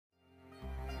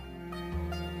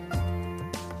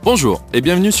Bonjour et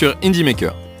bienvenue sur Indie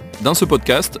Maker. Dans ce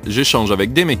podcast, j'échange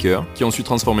avec des makers qui ont su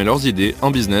transformer leurs idées en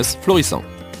business florissant.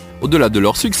 Au-delà de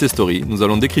leur success story, nous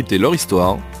allons décrypter leur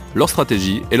histoire, leur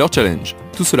stratégie et leurs challenges.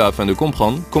 Tout cela afin de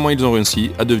comprendre comment ils ont réussi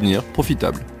à devenir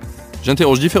profitables.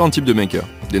 J'interroge différents types de makers,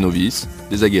 des novices,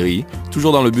 des aguerris,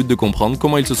 toujours dans le but de comprendre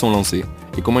comment ils se sont lancés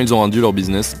et comment ils ont rendu leur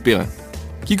business périn.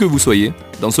 Qui que vous soyez,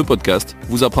 dans ce podcast,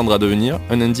 vous apprendra à devenir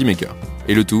un indie maker.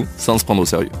 Et le tout sans se prendre au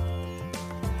sérieux.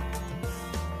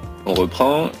 On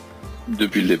reprend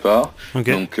depuis le départ.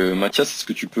 Okay. Donc Mathias, est-ce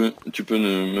que tu peux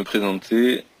me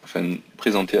présenter,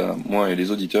 présenter à moi et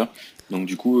les auditeurs, donc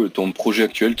du coup ton projet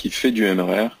actuel qui fait du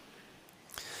MMR,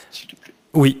 s'il te plaît.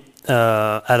 Oui,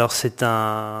 alors je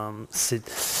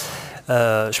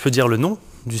peux dire le nom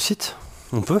du site,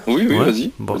 on peut ? Oui, ouais.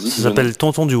 Vas-y. Bon, ça s'appelle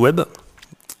Tonton du Web.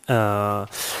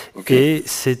 Okay. Et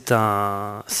c'est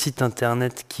un site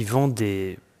internet qui vend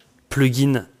des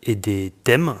plugins et des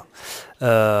thèmes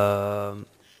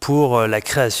pour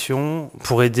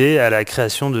aider à la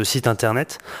création de sites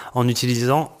internet en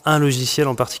utilisant un logiciel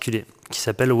en particulier qui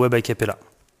s'appelle Web Acapella.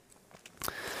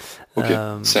 Ok.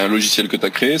 C'est un logiciel que tu as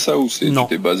créé ça ou tu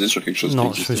t'es basé sur quelque chose qui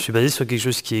existe ? Non, je me suis basé sur quelque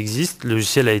chose qui existe. Le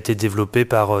logiciel a été développé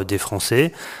par des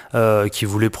Français qui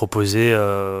voulaient proposer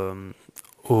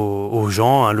aux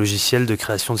gens un logiciel de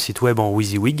création de site web en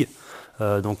WYSIWYG.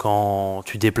 Donc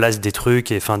tu déplaces des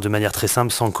trucs de manière très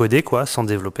simple, sans coder, sans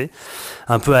développer.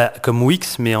 Un peu comme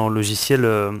Wix, mais en logiciel,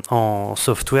 en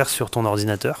software sur ton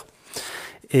ordinateur.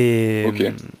 Et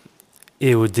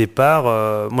au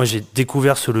départ, moi j'ai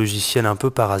découvert ce logiciel un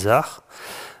peu par hasard.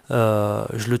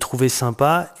 Je le trouvais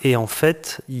sympa et en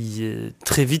fait,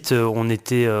 très vite, on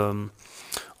était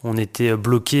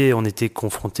bloqué, on était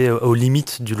confronté aux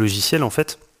limites du logiciel en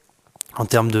fait. En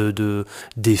termes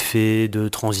d'effets, de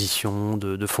transition,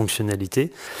 de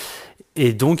fonctionnalités.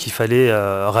 Et donc, il fallait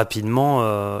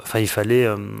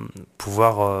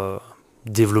pouvoir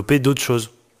développer d'autres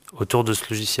choses autour de ce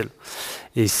logiciel.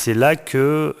 Et c'est là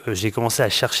que j'ai commencé à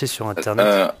chercher sur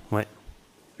Internet. Ouais.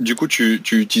 Du coup, tu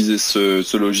utilisais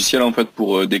ce logiciel en fait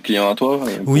pour des clients à toi,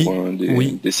 oui, pour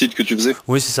des sites que tu faisais.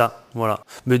 Oui, c'est ça. Voilà.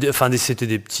 Mais c'était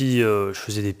des petits. Je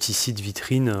faisais des petits sites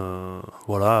vitrines.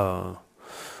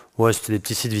 Ouais, c'était des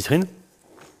petits sites vitrines.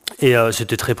 Et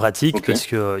c'était très pratique parce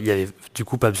qu'il n'y avait du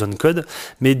coup pas besoin de code.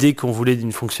 Mais dès qu'on voulait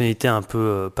une fonctionnalité un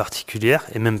peu particulière,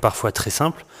 et même parfois très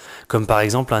simple, comme par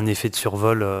exemple un effet de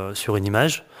survol sur une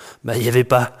image, il n'y avait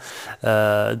pas.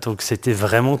 Donc c'était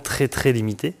vraiment très très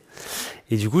limité.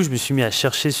 Et du coup, je me suis mis à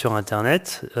chercher sur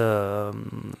Internet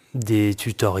des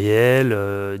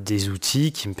tutoriels, des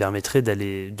outils qui me permettraient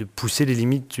de pousser les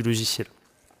limites du logiciel.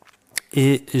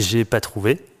 Et j'ai pas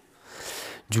trouvé.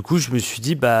 Du coup, je me suis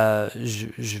dit,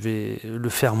 je vais le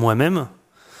faire moi-même.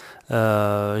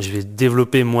 Je vais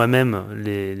développer moi-même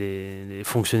les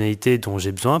fonctionnalités dont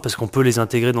j'ai besoin, parce qu'on peut les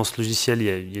intégrer dans ce logiciel.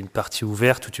 Il y a une partie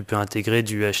ouverte où tu peux intégrer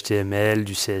du HTML,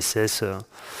 du CSS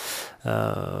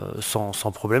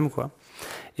sans problème, quoi.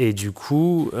 Et du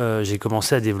coup, j'ai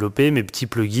commencé à développer mes petits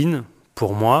plugins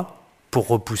pour moi, pour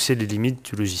repousser les limites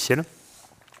du logiciel.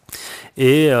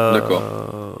 Et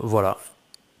voilà.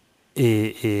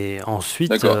 Et ensuite...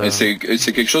 D'accord. Et c'est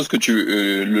quelque chose que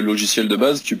le logiciel de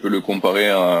base, tu peux le comparer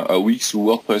à Wix ou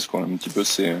WordPress, quoi. Un petit peu,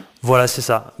 c'est... Voilà, c'est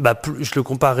ça. Je le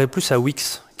comparerais plus à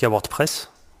Wix qu'à WordPress.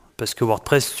 Parce que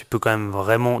WordPress, tu peux quand même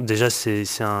vraiment... Déjà, c'est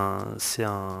un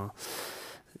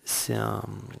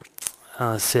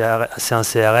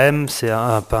CRM,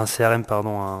 pas un CRM,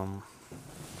 pardon,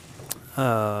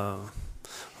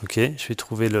 ok, je vais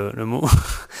trouver le mot.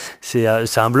 C'est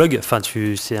un blog, c'est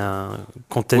un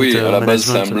content management. Oui, à la base,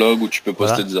 c'est un blog où tu peux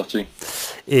poster des articles.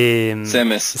 Et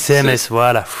CMS,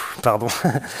 voilà, pardon.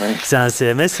 Ouais. C'est un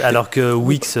CMS, alors que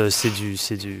Wix, c'est du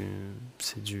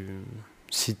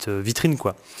site vitrine,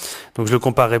 quoi. Donc je le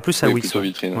comparerais plus à Wix.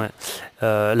 Vitrine. Ouais.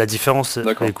 La différence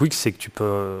avec Wix, c'est que tu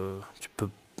peux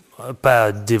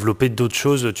pas développer d'autres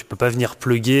choses, tu peux pas venir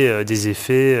plugger des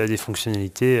effets, des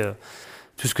fonctionnalités.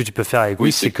 Tout ce que tu peux faire avec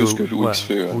Wix, c'est que Wix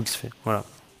fait. Ouais. Wix fait, voilà.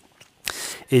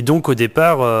 Et donc au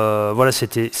départ,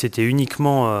 c'était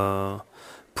uniquement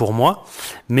pour moi,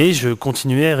 mais je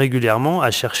continuais régulièrement à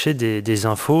chercher des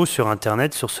infos sur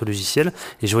Internet, sur ce logiciel,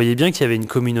 et je voyais bien qu'il y avait une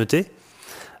communauté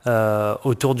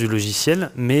autour du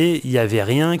logiciel, mais il n'y avait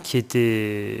rien qui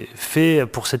était fait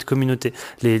pour cette communauté.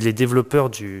 Les développeurs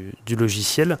du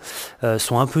logiciel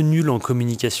sont un peu nuls en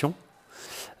communication.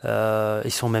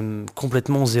 Ils sont même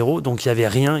complètement zéro, donc il n'y avait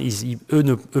rien.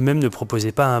 Eux-mêmes ne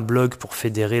proposaient pas un blog pour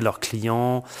fédérer leurs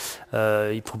clients, ils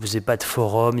ne proposaient pas de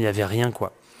forum, il n'y avait rien,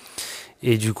 quoi.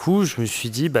 Et du coup, je me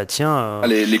suis dit, bah tiens...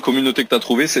 Les communautés que tu as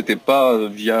trouvées, c'était pas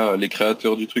via les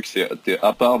créateurs du truc, c'était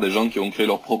à part des gens qui ont créé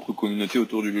leur propre communauté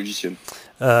autour du logiciel.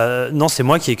 Non, c'est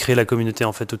moi qui ai créé la communauté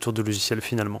en fait autour du logiciel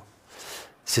finalement.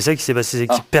 C'est ça qui s'est passé, c'est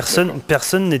que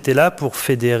personne n'était là pour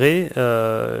fédérer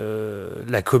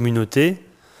la communauté.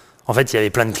 En fait, il y avait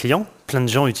plein de clients, plein de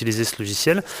gens utilisaient ce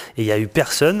logiciel, et il n'y a eu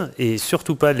personne, et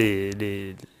surtout pas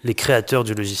les créateurs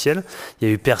du logiciel, il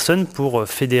n'y a eu personne pour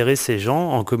fédérer ces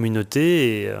gens en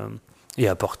communauté et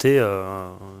apporter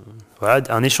voilà,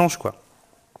 un échange, quoi.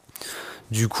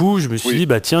 Du coup, je me suis dit,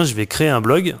 bah tiens, je vais créer un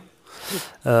blog,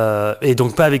 et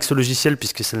donc pas avec ce logiciel,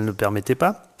 puisque ça ne le permettait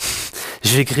pas.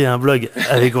 Je vais créer un blog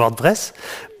avec WordPress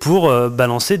pour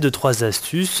balancer 2-3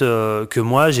 astuces que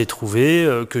moi j'ai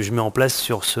trouvées, que je mets en place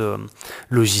sur ce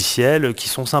logiciel, qui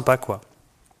sont sympas, quoi.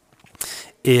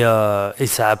 Et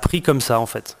ça a pris comme ça en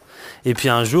fait. Et puis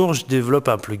un jour je développe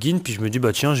un plugin, puis je me dis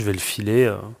bah tiens je vais le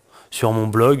filer sur mon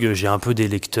blog, j'ai un peu des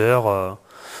lecteurs,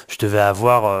 je devais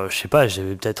avoir, je sais pas,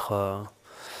 j'avais peut-être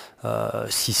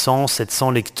 600,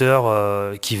 700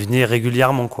 lecteurs qui venaient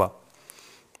régulièrement, quoi.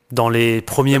 Dans les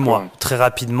premiers mois, très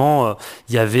rapidement,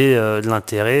 il y avait de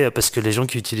l'intérêt parce que les gens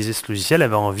qui utilisaient ce logiciel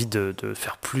avaient envie de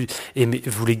faire plus et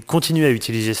voulaient continuer à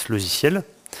utiliser ce logiciel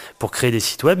pour créer des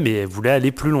sites web, mais voulaient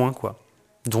aller plus loin, quoi.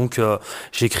 Donc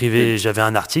j'avais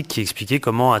un article qui expliquait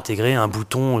comment intégrer un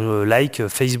bouton like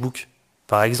Facebook,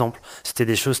 par exemple. C'était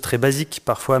des choses très basiques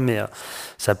parfois, mais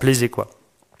ça plaisait, quoi.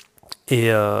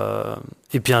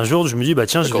 Et puis un jour, je me dis, bah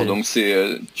tiens, D'accord, donc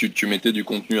tu mettais du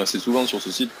contenu assez souvent sur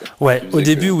ce site, quoi. Ouais, au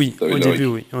début, oui.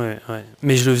 Ouais.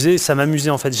 Mais je le faisais, ça m'amusait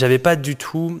en fait. J'avais pas du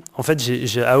tout. En fait,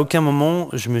 à aucun moment,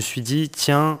 je me suis dit,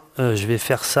 tiens, je vais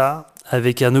faire ça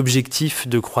avec un objectif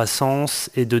de croissance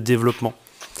et de développement.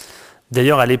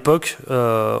 D'ailleurs, à l'époque,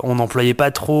 on n'employait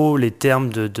pas trop les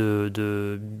termes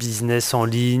de business en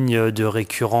ligne, de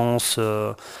récurrence,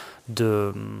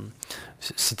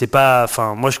 c'était pas,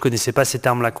 enfin moi je connaissais pas ces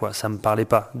termes-là, quoi, ça me parlait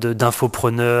pas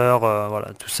d'infopreneur, voilà,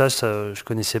 tout ça, je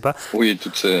connaissais pas. Oui,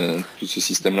 tout ce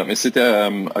système-là. Mais c'était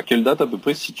à quelle date à peu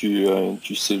près, si tu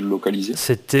sais le localiser?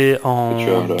 C'était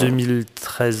en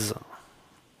 2013.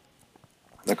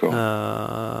 D'accord.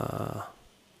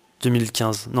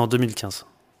 2015. Non, 2015.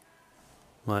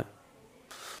 Ouais.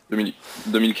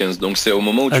 2015. Donc c'est au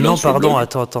moment où tu non, lances pardon, le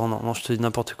blog. attends, non, je te dis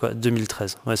n'importe quoi.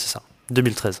 2013. Ouais, c'est ça.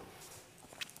 2013.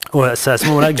 Ouais, c'est à ce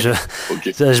moment-là que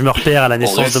je me repère à la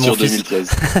naissance de mon fils. 2013.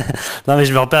 Non, mais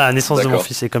je me repère à la naissance de mon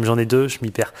fils, et comme j'en ai deux, je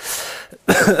m'y perds.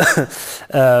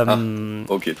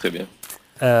 Ok, très bien.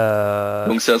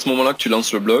 Donc c'est à ce moment-là que tu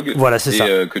lances le blog. Voilà, c'est ça.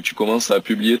 Et que tu commences à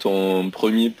publier ton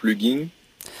premier plugin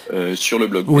sur le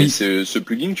blog. Oui. Et ce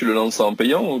plugin, tu le lances en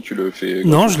payant ou tu le fais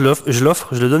gratuitement? Non,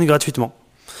 je le donne gratuitement.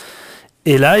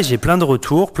 Et là, j'ai plein de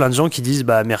retours, plein de gens qui disent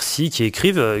bah merci, qui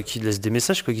écrivent, qui laissent des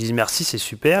messages, quoi, qui disent merci, c'est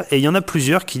super. Et il y en a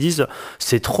plusieurs qui disent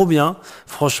c'est trop bien.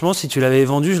 Franchement, si tu l'avais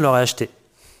vendu, je l'aurais acheté.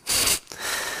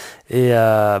 Et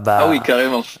ah oui,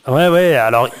 carrément. Ouais.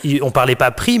 Alors, on parlait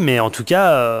pas prix, mais en tout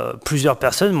cas, plusieurs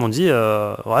personnes m'ont dit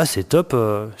ouais, c'est top.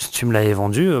 Si tu me l'avais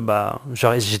vendu,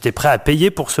 j'étais prêt à payer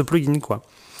pour ce plugin, quoi.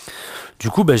 Du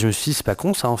coup, je me suis dit c'est pas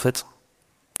con ça en fait.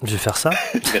 Je vais faire ça.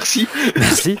 Merci.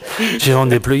 Je vais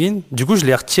vendre des plugins. Du coup, je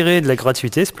l'ai retiré de la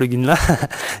gratuité, ce plugin-là,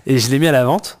 et je l'ai mis à la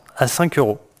vente à 5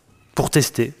 € pour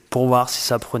tester, pour voir si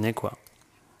ça prenait, quoi.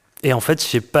 Et en fait,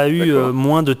 j'ai pas eu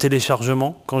moins de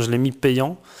téléchargements quand je l'ai mis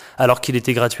payant, alors qu'il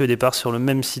était gratuit au départ sur le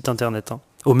même site internet, hein.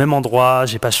 Au même endroit,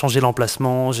 j'ai pas changé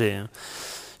l'emplacement, j'ai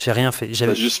rien fait.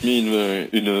 T'as juste mis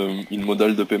une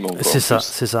modale de paiement. C'est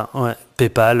ça, ouais.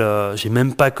 PayPal, j'ai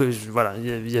même pas que... Voilà,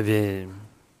 il y avait...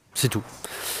 C'est tout.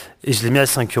 Et je l'ai mis à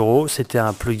 5 €. C'était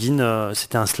un plugin,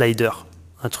 c'était un slider.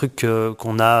 Un truc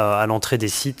qu'on a à l'entrée des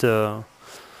sites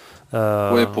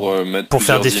pour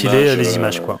faire défiler les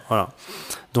images, quoi. Voilà.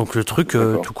 Donc le truc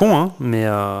tout con, hein, mais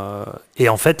et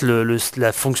en fait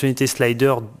la fonctionnalité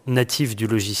slider native du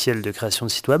logiciel de création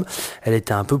de site web, elle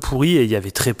était un peu pourrie et il y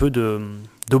avait très peu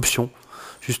d'options.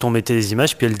 Juste on mettait les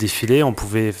images puis elles défilaient, on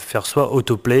pouvait faire soit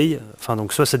autoplay, enfin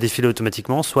donc soit ça défilait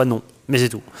automatiquement, soit non, mais c'est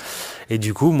tout. Et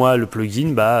du coup moi le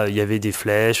plugin, il y avait des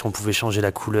flèches, on pouvait changer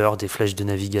la couleur des flèches de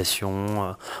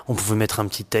navigation, on pouvait mettre un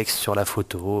petit texte sur la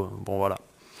photo, bon voilà.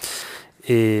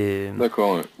 Et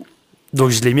d'accord. Ouais.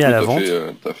 Donc je l'ai mis à la vente.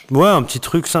 Ouais, un petit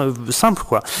truc simple,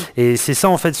 quoi. Et c'est ça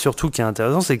en fait surtout qui est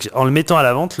intéressant, c'est qu'en le mettant à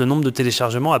la vente, le nombre de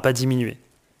téléchargements n'a pas diminué.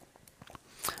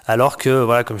 Alors que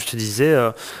voilà, comme je te disais,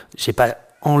 j'ai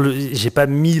pas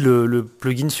mis le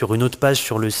plugin sur une autre page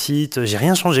sur le site, j'ai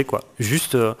rien changé, quoi.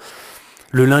 Juste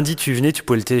le lundi tu venais, tu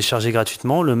pouvais le télécharger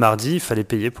gratuitement, le mardi il fallait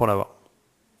payer pour l'avoir.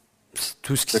 C'est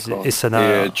tout ce qui D'accord. et ça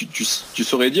n'a. Et tu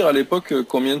saurais dire à l'époque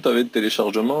combien tu avais de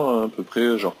téléchargements à peu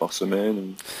près, genre par semaine,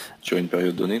 ou sur une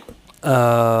période donnée, quoi.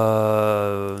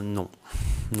 Non,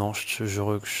 non,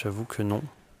 j'avoue que non.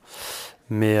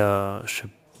 Mais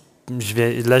je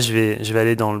vais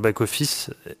aller dans le back office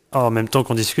en même temps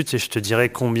qu'on discute et je te dirai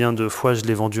combien de fois je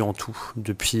l'ai vendu en tout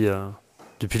depuis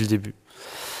le début.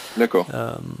 D'accord.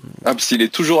 Parce qu'il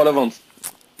est toujours à la vente.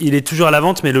 Il est toujours à la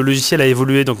vente, mais le logiciel a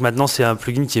évolué, donc maintenant c'est un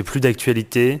plugin qui est plus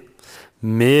d'actualité.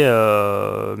 Mais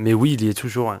oui, il y est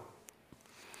toujours. Ouais.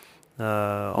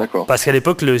 D'accord. Parce qu'à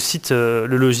l'époque, le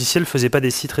logiciel faisait pas des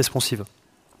sites responsives.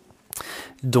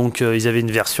 Donc ils avaient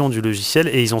une version du logiciel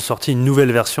et ils ont sorti une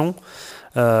nouvelle version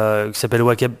qui s'appelle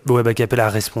Web a cappella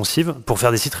responsive pour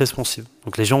faire des sites responsives.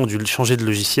 Donc les gens ont dû changer de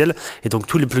logiciel et donc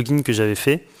tous les plugins que j'avais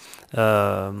fait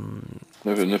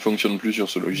Ne fonctionne plus sur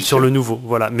ce logiciel. Sur le nouveau,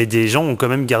 voilà. Mais des gens ont quand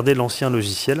même gardé l'ancien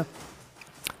logiciel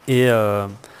et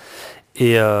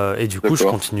du coup je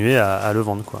continuais à le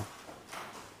vendre, quoi.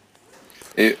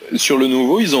 Et sur le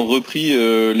nouveau, ils ont repris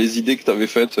les idées que tu avais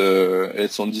faites, elles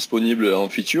sont disponibles en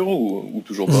feature ou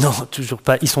toujours pas? Non, toujours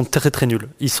pas. Ils sont très très nuls.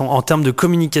 Ils sont en termes de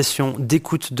communication,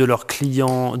 d'écoute de leurs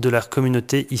clients, de leur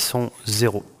communauté, ils sont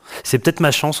zéro. C'est peut-être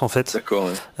ma chance en fait. D'accord.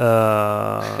 Ouais.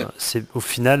 C'est au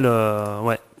final,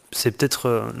 ouais, c'est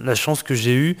peut-être la chance que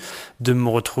j'ai eue de me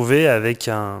retrouver avec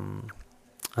un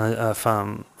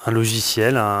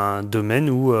logiciel, un domaine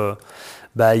où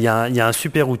il y a un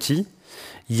super outil.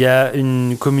 Il y a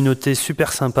une communauté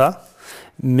super sympa,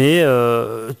 mais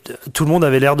tout le monde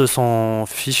avait l'air de s'en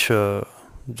fiche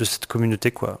de cette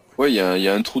communauté, quoi. Ouais, il y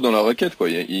a un trou dans la raquette, quoi.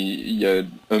 Il y a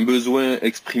un besoin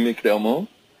exprimé clairement,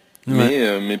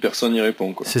 mais personne n'y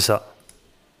répond, quoi. C'est ça.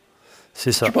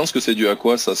 C'est ça. Tu penses que c'est dû à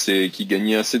quoi, ça? C'est qu'ils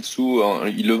gagnaient assez de sous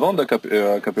Ils le vendent à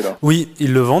Capella? Oui,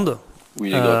 ils le vendent. Oui,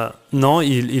 il est gratuit. Non,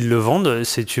 ils le vendent.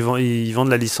 Ils vendent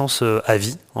la licence à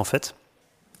vie, en fait.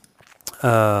 Et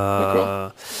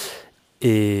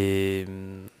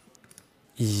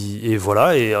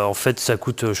voilà, et en fait ça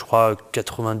coûte je crois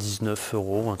 99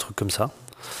 €, un truc comme ça.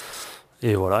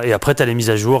 Et voilà, et après tu as les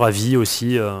mises à jour à vie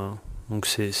aussi, donc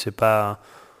c'est pas...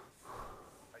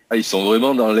 Ah, ils sont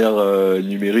vraiment dans l'ère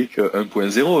numérique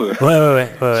 1.0. Ouais.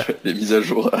 Les mises à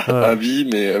jour à vie,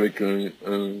 mais avec une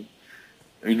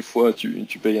fois,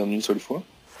 tu payes en une seule fois.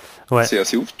 Ouais. C'est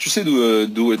assez ouf. Tu sais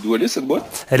d'où elle est, cette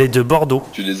boîte? Elle est de Bordeaux.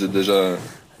 Tu les as déjà...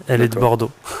 Elle est de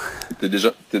Bordeaux. T'es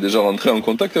déjà rentré en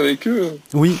contact avec eux?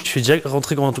 Oui, je suis déjà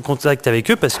rentré en contact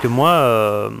avec eux parce que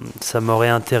moi, ça m'aurait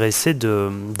intéressé de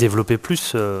développer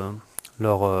plus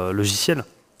leur logiciel.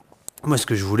 Moi, ce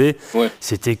que je voulais,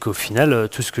 c'était qu'au final,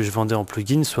 tout ce que je vendais en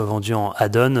plugin soit vendu en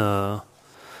add-on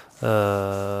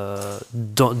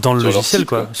dans le logiciel,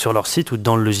 quoi, sur leur site ou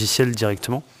dans le logiciel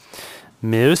directement.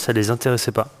 Mais eux, ça les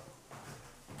intéressait pas.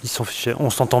 Ils sont fichés.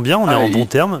 On s'entend bien, on est en bon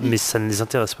terme, mais ça ne les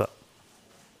intéresse pas.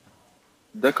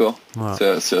 D'accord.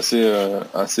 Voilà. C'est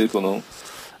assez étonnant.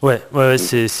 Ouais,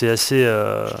 c'est assez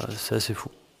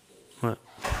fou. Ouais.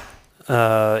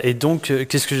 Et donc,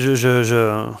 qu'est-ce que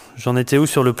j'en étais où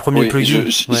sur le premier plugin?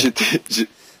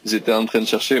 J'étais en train de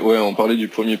chercher. Ouais, on parlait du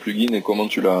premier plugin et comment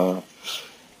tu l'as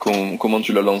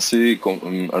lancé.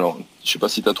 Alors, je sais pas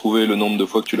si tu as trouvé le nombre de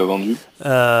fois que tu l'as vendu.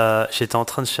 J'étais en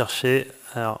train de chercher.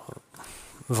 Alors,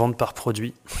 vente par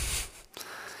produit.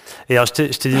 Et alors, je t'ai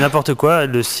dit n'importe quoi,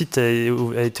 le site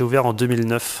a été ouvert en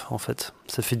 2009, en fait.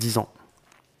 Ça fait 10 ans.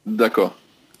 D'accord.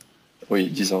 Oui,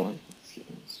 10 ans. Ouais.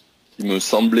 Ce qui me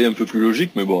semblait un peu plus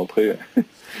logique, mais bon, après...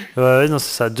 ouais, non,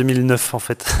 c'est ça, 2009, en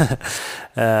fait.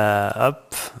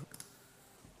 Hop.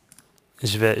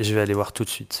 Je vais aller voir tout de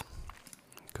suite.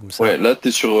 Comme ça. Ouais, là, tu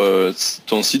es sur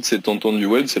ton site, c'est Tonton du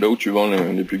Web, c'est là où tu vends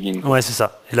les plugins. Ouais, c'est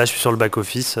ça. Et là, je suis sur le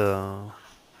back-office.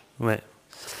 Ouais.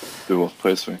 De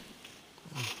WordPress, ouais.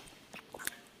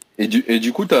 Et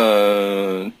du coup,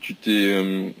 tu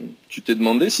t'es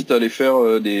demandé si tu allais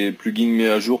faire des plugins mis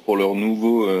à jour pour leur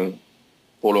nouveau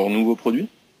produit?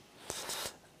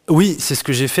 Oui, c'est ce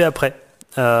que j'ai fait après.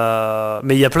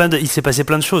 Mais il s'est passé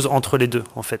plein de choses entre les deux,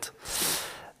 en fait.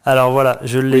 Alors voilà,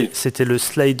 je l'ai. Oui. C'était le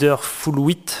slider full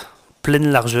width,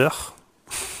 pleine largeur.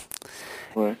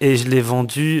 Ouais. Et je l'ai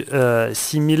vendu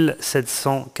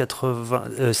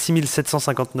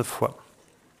 6759 fois.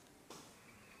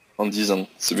 En 10 ans,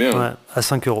 c'est bien. Ouais, à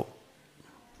 5 €.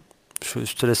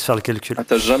 Je te laisse faire le calcul. Ah,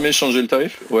 t'as jamais changé le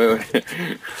tarif? Ouais.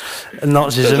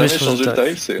 Non, j'ai jamais changé le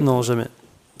tarif. Non, jamais.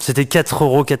 C'était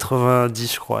 4,90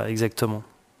 €, je crois, exactement.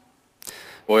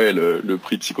 Ouais, le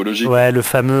prix psychologique. Ouais, le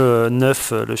fameux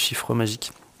 9, le chiffre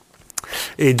magique.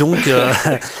 Et donc,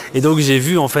 j'ai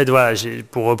vu, en fait, voilà,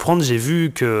 pour reprendre, j'ai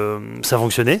vu que ça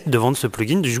fonctionnait de vendre ce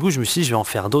plugin. Du coup, je me suis dit, je vais en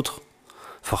faire d'autres,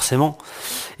 forcément.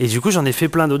 Et du coup, j'en ai fait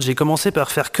plein d'autres. J'ai commencé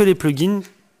par faire que les plugins,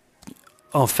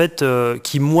 en fait,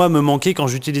 qui, moi, me manquaient quand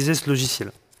j'utilisais ce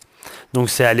logiciel. Donc,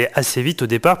 c'est allé assez vite au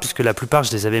départ, puisque la plupart,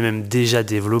 je les avais même déjà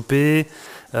développés.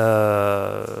 Donc,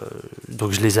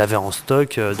 je les avais en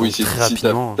stock, donc très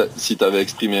rapidement. Si tu avais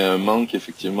exprimé un manque,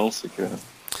 effectivement,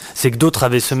 c'est que d'autres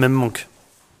avaient ce même manque.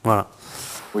 Voilà.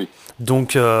 Oui.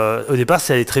 Donc au départ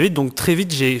c'est allé très vite, donc très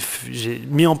vite j'ai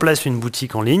mis en place une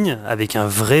boutique en ligne avec un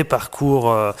vrai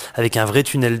parcours, avec un vrai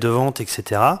tunnel de vente,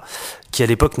 etc. Qui à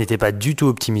l'époque n'était pas du tout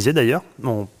optimisé d'ailleurs,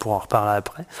 on pourra en reparler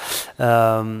après.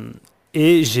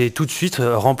 Et j'ai tout de suite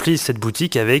rempli cette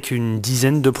boutique avec une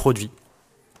dizaine de produits.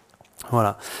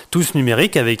 Voilà, tous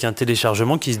numériques avec un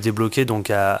téléchargement qui se débloquait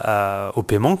donc au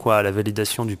paiement, quoi, à la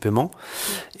validation du paiement.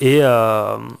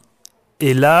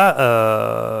 Et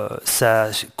là, ça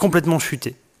a complètement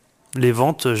chuté. Les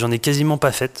ventes, j'en ai quasiment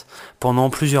pas faites pendant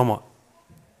plusieurs mois.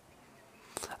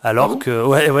 Alors que,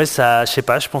 ouais, ça, je sais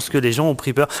pas, je pense que les gens ont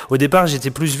pris peur. Au départ, j'étais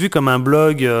plus vu comme un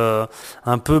blog,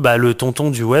 un peu le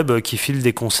tonton du web qui file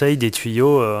des conseils, des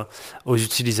tuyaux aux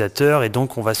utilisateurs. Et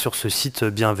donc, on va sur ce site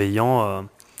bienveillant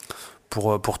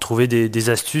pour trouver des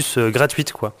astuces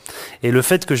gratuites, quoi. Et le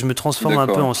fait que je me transforme un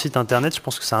peu en site internet, je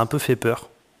pense que ça a un peu fait peur.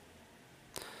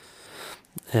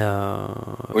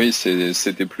 Oui,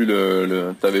 c'était plus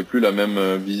t'avais plus la même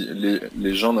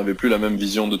les gens n'avaient plus la même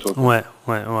vision de toi, quoi.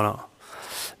 Ouais, voilà.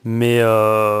 Mais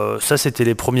ça c'était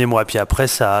les premiers mois. Puis après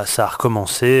ça a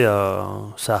recommencé,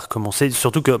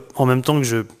 Surtout que en même temps que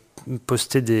je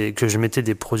que je mettais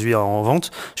des produits en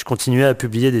vente, je continuais à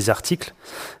publier des articles,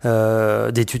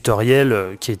 des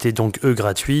tutoriels qui étaient donc eux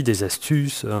gratuits, des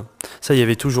astuces. Ça il y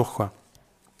avait toujours, quoi.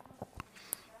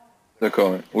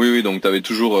 D'accord. Ouais. Oui, donc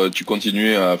tu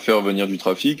continuais à faire venir du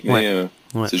trafic, mais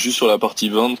c'est juste sur la partie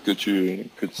vente que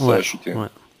ça a chuté. Ouais.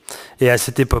 Et à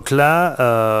cette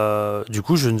époque-là, du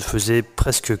coup, je ne faisais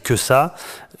presque que ça,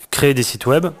 créer des sites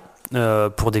web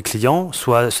pour des clients,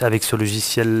 soit avec ce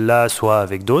logiciel-là, soit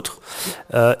avec d'autres.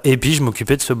 Et puis, je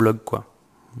m'occupais de ce blog, quoi.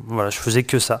 Voilà, je faisais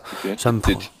que ça. Okay. Ça me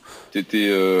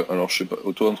T'étais, alors je sais pas,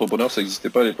 auto-entrepreneur, ça n'existait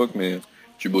pas à l'époque, mais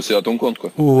tu bossais à ton compte, quoi.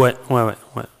 Ouais.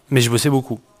 Mais je bossais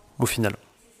beaucoup, au final.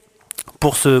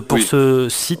 Pour ce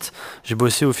site, j'ai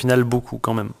bossé au final beaucoup,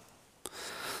 quand même.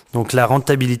 Donc la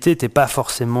rentabilité n'était pas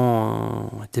forcément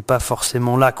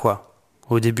là, quoi,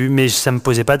 au début, mais ça me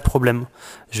posait pas de problème.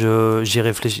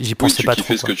 J'y pensais pas trop.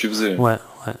 Tu fais ce que tu faisais. Ouais.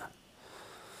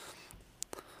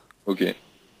 Ok.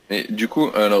 Et du coup,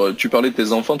 alors tu parlais de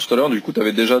tes enfants tout à l'heure. Du coup, tu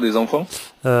avais déjà des enfants ?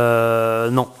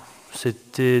 Non,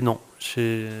 non,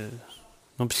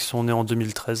 puisqu'ils sont nés en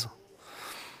 2013.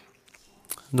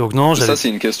 Donc non, ça c'est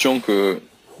une question que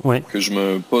je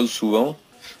me pose souvent.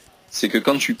 C'est que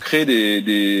quand tu crées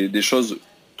des choses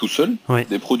tout seul,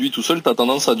 des produits tout seul, tu as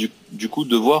tendance à du coup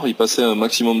devoir y passer un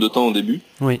maximum de temps au début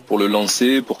pour le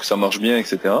lancer, pour que ça marche bien,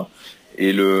 etc.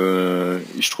 Et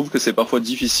je trouve que c'est parfois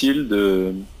difficile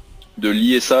de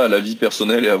lier ça à la vie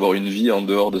personnelle et avoir une vie en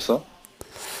dehors de ça.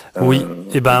 Oui,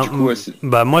 et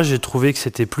moi j'ai trouvé que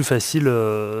c'était plus facile,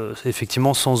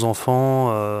 effectivement, sans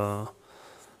enfants,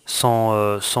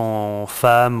 sans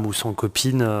femme ou sans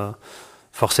copine.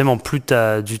 Forcément, plus tu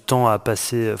as du temps à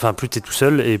passer, plus tu es tout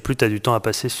seul et plus tu as du temps à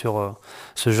passer sur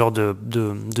ce genre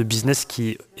de business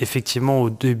qui, effectivement, au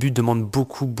début, demande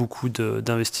beaucoup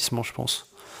d'investissement, je pense.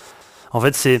 En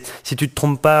fait, si tu te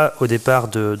trompes pas au départ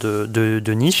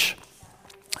de niche,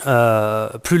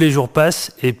 plus les jours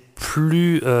passent et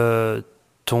plus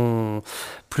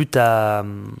ta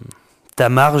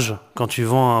marge quand tu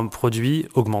vends un produit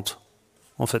augmente,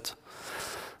 en fait.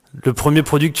 Le premier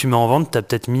produit que tu mets en vente, t'as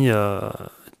peut-être mis,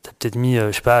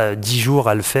 je sais pas, 10 jours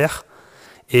à le faire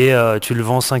et tu le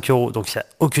vends 5 euros. Donc il n'y a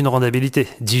aucune rentabilité.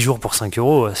 10 jours pour 5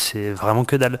 euros, c'est vraiment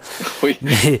que dalle. Oui.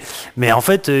 Mais en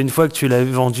fait, une fois que tu l'as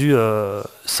vendu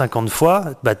 50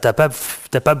 fois, t'as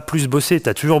pas plus bossé.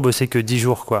 T'as toujours bossé que 10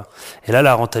 jours, quoi. Et là,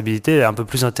 la rentabilité est un peu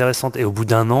plus intéressante. Et au bout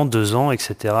d'1 an, 2 ans,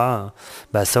 etc.,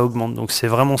 ça augmente. Donc c'est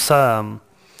vraiment ça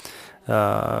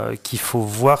qu'il faut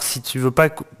voir si tu veux pas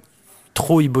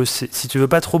trop y bosser. Si tu veux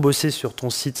pas trop bosser sur ton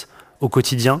site au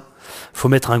quotidien, faut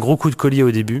mettre un gros coup de collier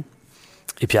au début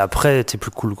et puis après t'es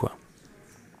plus cool, quoi.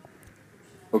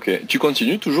 Ok, tu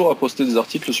continues toujours à poster des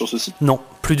articles sur ce site ? Non,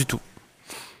 plus du tout.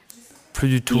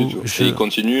 Et il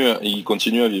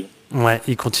continue à vivre. Ouais,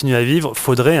 il continue à vivre.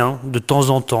 Faudrait, de temps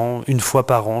en temps, une fois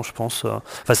par an, je pense.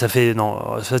 Ça fait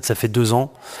 2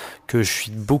 ans que je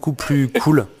suis beaucoup plus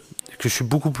cool, que je suis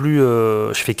beaucoup plus,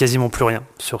 je fais quasiment plus rien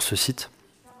sur ce site.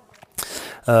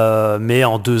 Mais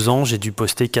en 2 ans, j'ai dû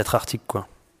poster 4 articles, quoi.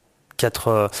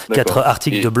 4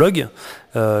 articles de blog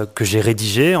que j'ai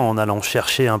rédigés en allant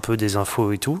chercher un peu des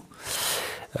infos et tout.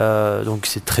 Donc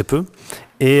c'est très peu.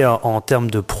 Et en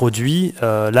termes de produits,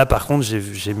 là par contre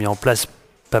j'ai mis en place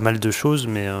pas mal de choses,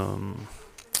 mais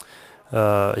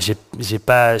j'ai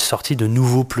pas sorti de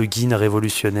nouveaux plugins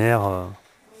révolutionnaires.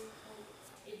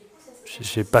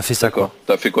 J'ai pas fait ça. D'accord.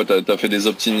 T'as fait quoi? T'as fait des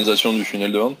optimisations du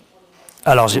funnel de vente?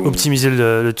 Alors j'ai optimisé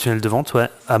le tunnel de vente, ouais,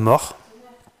 à mort.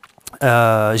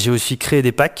 J'ai aussi créé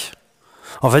des packs.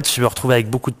 En fait, je me retrouvais avec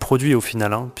beaucoup de produits au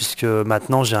final, hein, puisque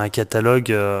maintenant j'ai un catalogue,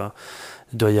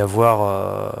 il doit y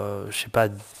avoir, je sais pas,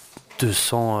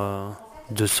 200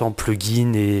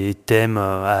 plugins et thèmes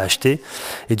à acheter.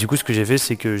 Et du coup, ce que j'ai fait,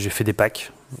 c'est que j'ai fait des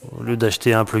packs. Au lieu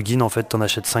d'acheter un plugin, en fait, t'en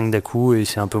achètes 5 d'un coup et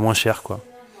c'est un peu moins cher, quoi.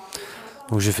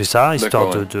 Donc j'ai fait ça,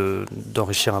 histoire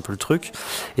d'enrichir un peu le truc.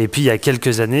 Et puis il y a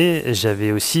quelques années,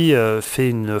 j'avais aussi fait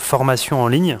une formation en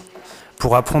ligne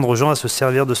pour apprendre aux gens à se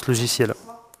servir de ce logiciel.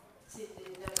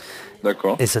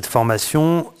 D'accord. Et cette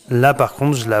formation, là par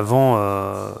contre, je la vends.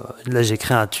 Là, j'ai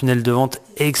créé un tunnel de vente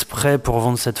exprès pour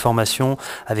vendre cette formation,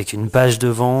 avec une page de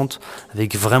vente,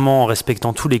 avec vraiment en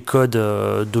respectant tous les codes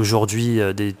d'aujourd'hui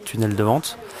des tunnels de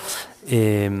vente.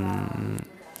 Et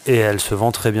elle se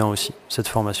vend très bien aussi, cette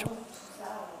formation.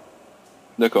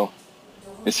 D'accord.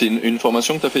 Et c'est une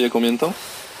formation que tu as fait il y a combien de temps?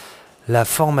 La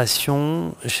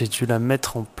formation, j'ai dû la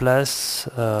mettre en place.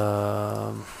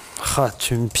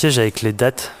 Tu me pièges avec les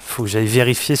dates. Faut que j'aille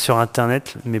vérifier sur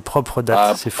internet mes propres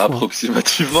dates. C'est fou.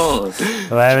 Approximativement.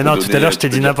 Ouais, mais non, tout à l'heure je t'ai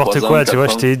dit n'importe quoi. Tu vois,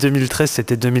 je t'ai dit 2013,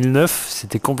 c'était 2009.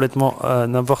 C'était complètement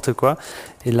n'importe quoi.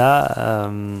 Et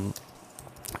là,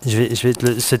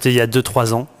 c'était il y a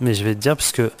 2-3 ans, mais je vais te dire,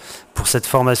 parce que pour cette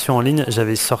formation en ligne,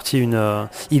 j'avais sorti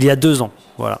il y a 2 ans,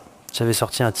 voilà. J'avais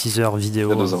sorti un teaser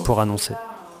vidéo pour annoncer.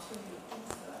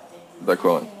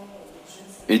 D'accord.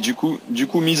 Et du coup,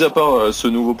 mis à part ce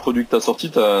nouveau produit que tu as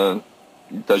sorti,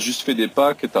 t'as juste fait des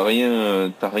packs, t'as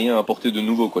rien apporté de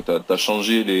nouveau, quoi. T'as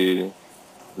changé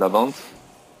la vente,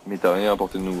 mais t'as rien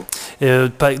apporté de nouveau.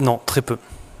 Non, très peu.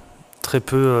 Très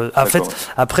peu. En fait,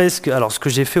 après, ce que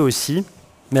j'ai fait aussi,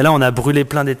 mais là on a brûlé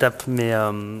plein d'étapes, mais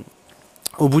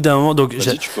au bout d'un moment, donc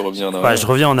tu peux revenir en arrière. Ouais, je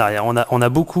reviens en arrière. On a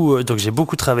beaucoup, donc j'ai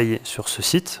beaucoup travaillé sur ce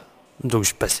site, donc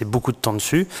je passais beaucoup de temps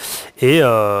dessus, et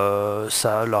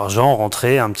l'argent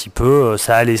rentrait un petit peu,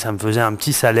 ça allait, ça me faisait un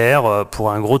petit salaire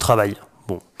pour un gros travail.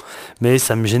 Bon, mais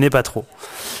ça me gênait pas trop.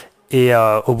 Et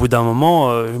au bout d'un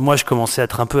moment, moi je commençais à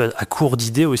être un peu à court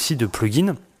d'idées aussi de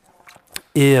plugins.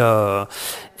 Et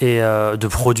de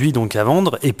produits donc à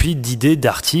vendre, et puis d'idées,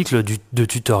 d'articles, de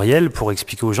tutoriels pour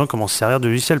expliquer aux gens comment se servir de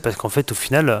logiciel, parce qu'en fait au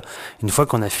final, une fois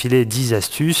qu'on a filé 10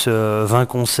 astuces, 20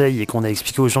 conseils et qu'on a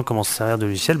expliqué aux gens comment se servir de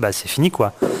logiciel, bah c'est fini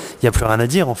quoi, il n'y a plus rien à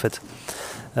dire en fait.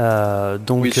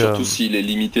 Donc, oui, surtout s'il est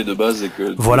limité de base et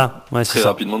que voilà, ouais, très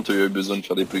rapidement tu as eu besoin de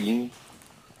faire des plugins.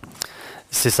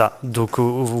 C'est ça, donc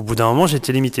au bout d'un moment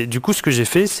j'étais limité. Du coup ce que j'ai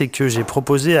fait, c'est que j'ai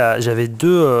proposé j'avais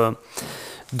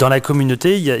dans la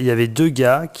communauté, il y avait 2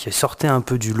 gars qui sortaient un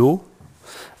peu du lot,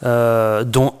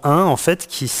 dont un en fait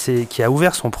qui a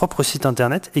ouvert son propre site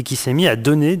internet et qui s'est mis à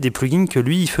donner des plugins que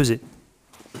lui il faisait.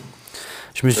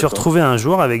 Je me suis retrouvé un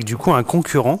jour avec du coup un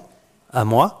concurrent à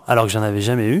moi, alors que j'en avais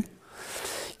jamais eu,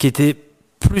 qui était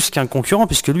plus qu'un concurrent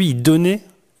puisque lui il donnait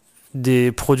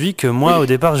des produits que moi au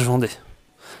départ je vendais.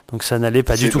 Donc ça n'allait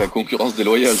pas du tout. C'est la concurrence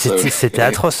déloyale. C'était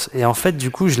atroce. Et en fait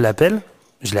du coup je l'ai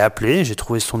appelé, j'ai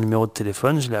trouvé son numéro de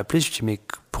téléphone, je l'ai appelé, je lui ai dit mais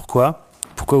pourquoi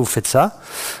vous faites ça?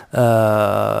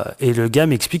 Et le gars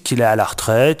m'explique qu'il est à la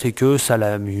retraite et que ça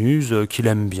l'amuse, qu'il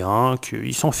aime bien,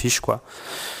 qu'il s'en fiche quoi.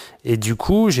 Et du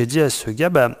coup j'ai dit à ce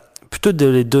gars, plutôt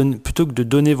que de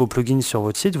donner vos plugins sur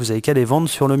votre site, vous avez qu'à les vendre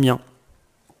sur le mien.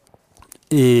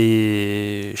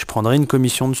 Et je prendrai une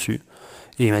commission dessus.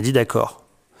 Et il m'a dit d'accord.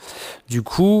 Du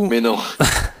coup... Mais non.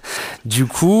 Du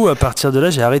coup, à partir de là,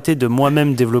 j'ai arrêté de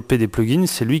moi-même développer des plugins,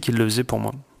 c'est lui qui le faisait pour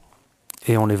moi.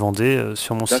 Et on les vendait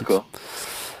sur mon site.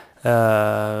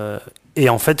 Et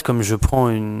en fait, comme je prends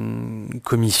une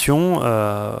commission,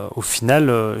 au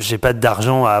final, j'ai pas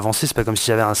d'argent à avancer. C'est pas comme si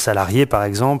j'avais un salarié, par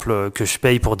exemple, que je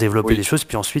paye pour développer les choses.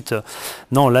 Puis ensuite,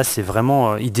 non, là, c'est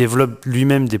vraiment, il développe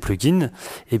lui-même des plugins.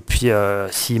 Et puis,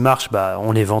 s'il marche,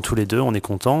 on les vend tous les deux, on est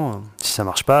content. Si ça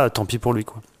marche pas, tant pis pour lui,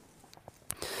 quoi.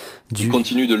 Il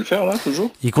continue de le faire là,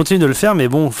 toujours? Il continue de le faire, mais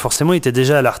bon, forcément, il était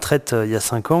déjà à la retraite il y a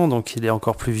 5 ans, donc il est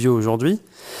encore plus vieux aujourd'hui.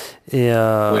 Et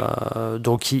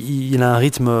donc, il a un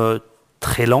rythme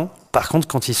très lent. Par contre,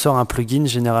 quand il sort un plugin,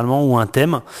 généralement, ou un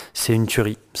thème, c'est une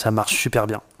tuerie. Ça marche super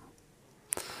bien.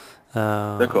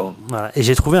 D'accord. Voilà. Et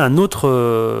j'ai trouvé un autre...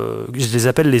 je les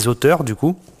appelle les auteurs, du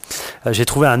coup. J'ai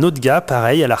trouvé un autre gars,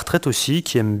 pareil, à la retraite aussi,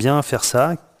 qui aime bien faire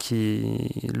ça, qui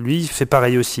lui fait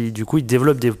pareil aussi. Du coup, il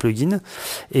développe des plugins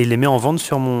et il les met en vente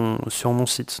sur mon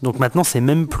site. Donc maintenant, c'est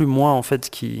même plus moi en fait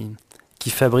qui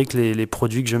fabrique les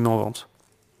produits que je mets en vente.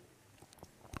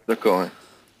 D'accord, ouais.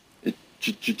 Et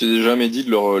tu t'es jamais dit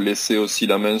de leur laisser aussi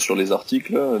la main sur les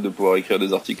articles, de pouvoir écrire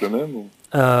des articles eux-mêmes ou...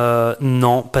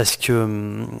 Non, parce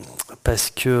que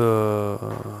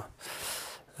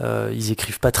ils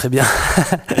écrivent pas très bien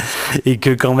et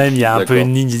que quand même il y a un peu D'accord.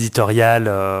 une ligne éditoriale.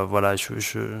 Voilà,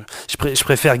 je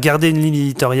préfère garder une ligne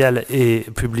éditoriale et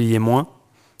publier moins,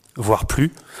 voire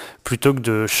plus, plutôt que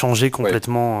de changer Ouais,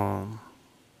 complètement.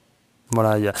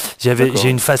 Voilà, j'ai d'accord.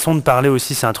 une façon de parler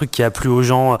aussi, c'est un truc qui a plu aux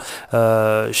gens.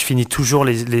 Je finis toujours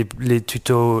les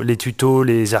tutos,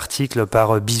 les articles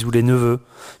par bisous les neveux,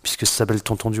 puisque ça s'appelle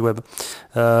Tonton du web.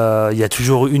 Il y a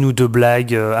toujours une ou deux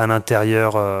blagues à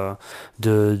l'intérieur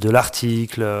de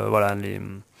l'article. Voilà,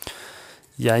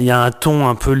 il y a un ton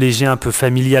un peu léger, un peu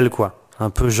familial, quoi. Un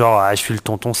peu genre, ah, je suis le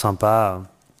tonton sympa.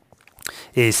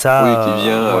 Et Oui, qui ça,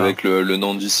 vient voilà. avec le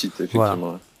nom du site, Voilà.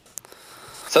 effectivement.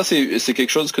 Ça, c'est quelque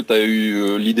chose que tu as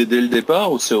eu l'idée dès le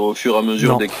départ ou c'est au fur et à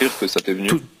mesure Non. d'écrire que ça t'est venu?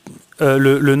 Tout,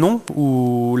 le nom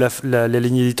ou la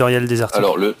ligne éditoriale des articles?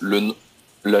 Alors,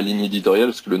 la ligne éditoriale,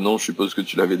 parce que le nom, je suppose que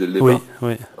tu l'avais dès le Oui, départ.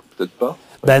 oui. Peut-être pas.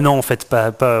 Ouais. Bah non, en fait, pas.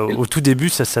 Et- Au tout début,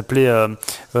 ça s'appelait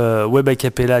Web a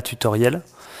cappella tutoriel.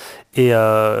 Et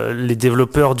les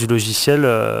développeurs du logiciel,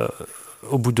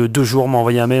 au bout de 2 jours, m'ont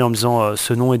envoyé un mail en me disant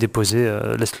ce nom est déposé,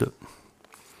 laisse-le.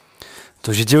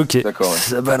 Donc j'ai dit ok, D'accord, ouais.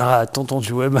 ça bannera à tonton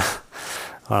du web.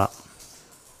 Voilà.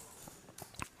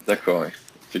 D'accord, ouais.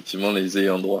 Effectivement, les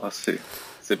ayants droit,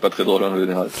 c'est pas très drôle en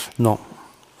général. Non.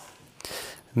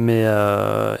 Mais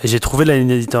et j'ai trouvé la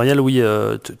ligne éditoriale, oui,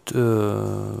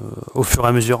 au fur et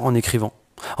à mesure en écrivant.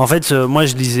 En fait, moi,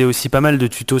 je lisais aussi pas mal de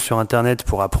tutos sur Internet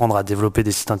pour apprendre à développer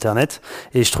des sites Internet,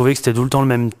 et je trouvais que c'était tout le temps le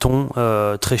même ton,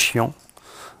 très chiant,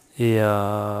 et,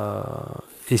 euh,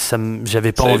 et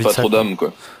j'avais pas Ça avait envie de pas ça, trop quoi. d'âme,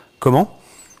 quoi. Comment?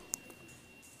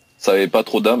 Ça avait pas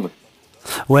trop d'âme.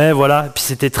 Ouais, voilà. Et puis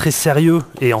c'était très sérieux,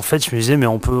 et en fait, je me disais, mais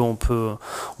on peut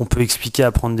expliquer,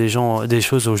 apprendre des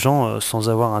choses aux gens sans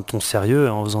avoir un ton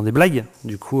sérieux, en faisant des blagues.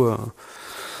 Du coup,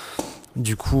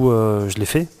 je l'ai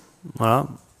fait. Voilà.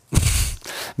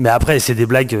 Mais après, c'est des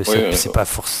blagues, Oui,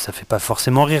 ça fait pas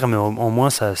forcément rire, mais au moins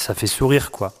ça fait sourire,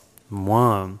 quoi. Au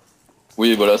moins,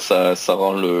 oui, voilà, ça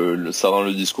rend ça rend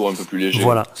le discours un peu plus léger.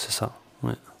 voilà, c'est ça.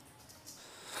 Ouais.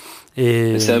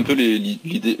 Et Et c'est un peu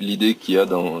l'idée qu'il y a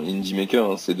dans Indie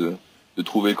Maker, hein, c'est de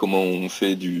trouver comment on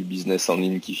fait du business en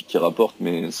ligne qui rapporte,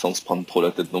 mais sans se prendre trop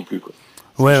la tête non plus, quoi.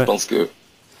 Parce que ouais, je ouais. pense que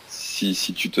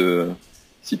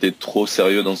si t'es trop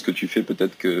sérieux dans ce que tu fais,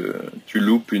 peut-être que tu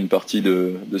loupes une partie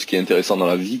de ce qui est intéressant dans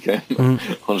la vie, quand même, Mm.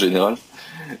 en général.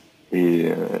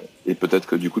 Et, peut-être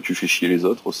que du coup, tu fais chier les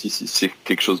autres aussi, si c'est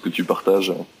quelque chose que tu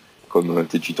partages, comme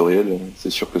tes tutoriels, c'est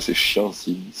sûr que c'est chiant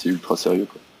si c'est ultra sérieux,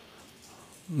 quoi.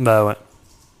 Bah ouais.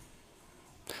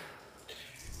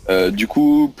 Du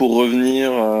coup, pour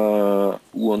revenir à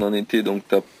où on en était, donc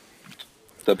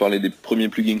t'as parlé des premiers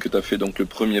plugins que t'as fait, donc le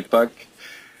premier pack,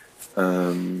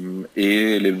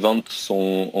 et les ventes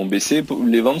ont baissé.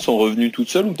 Les ventes sont revenues toutes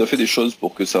seules ou t'as fait des choses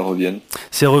pour que ça revienne?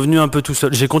 C'est revenu un peu tout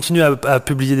seul. J'ai continué à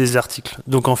publier des articles.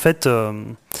 Donc en fait,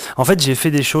 j'ai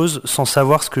fait des choses sans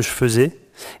savoir ce que je faisais.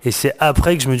 Et c'est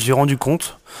après que je me suis rendu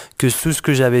compte que tout ce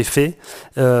que j'avais fait,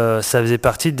 ça faisait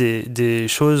partie des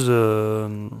choses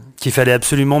qu'il fallait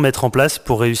absolument mettre en place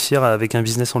pour réussir avec un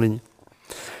business en ligne.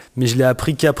 Mais je l'ai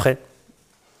appris qu'après.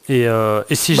 Et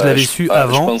si je Bah, l'avais su je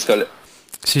avant, pense qu'à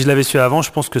je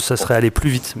pense que ça serait allé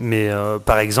plus vite. Mais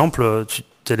par exemple, tu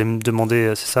allais me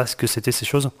demander, c'est ça, ce que c'était ces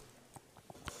choses?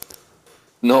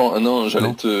 Non, non, j'allais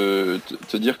Non.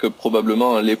 te dire que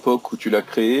probablement à l'époque où tu l'as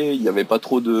créé, il n'y avait pas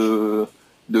trop de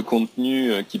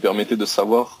contenu qui permettait de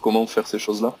savoir comment faire ces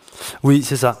choses-là. Oui,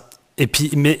 c'est ça. Et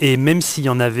puis, et même s'il y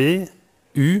en avait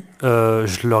eu,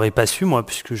 je l'aurais pas su moi,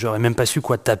 puisque j'aurais même pas su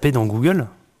quoi taper dans Google.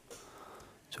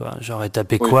 Tu vois, j'aurais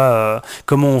tapé Oui, quoi,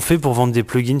 comment on fait pour vendre des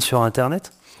plugins sur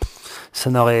Internet? Ça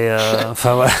n'aurait,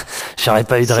 enfin voilà, j'aurais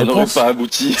pas eu de ça n'aurait réponse. pas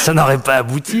abouti. Ça n'aurait pas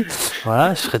abouti.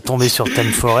 Voilà, je serais tombé sur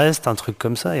ThemeForest, un truc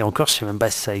comme ça. Et encore, je sais même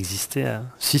pas si ça existait.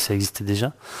 Si, ça existait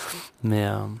déjà. Mais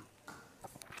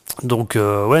donc,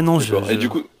 ouais, non, D'accord. Et du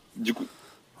coup,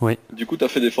 oui. tu as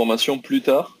fait des formations plus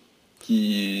tard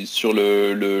sur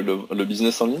le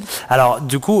business en ligne? Alors,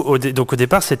 du coup, donc au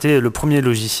départ, c'était le premier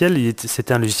logiciel.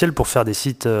 C'était un logiciel pour faire des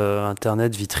sites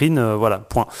internet, vitrines, voilà,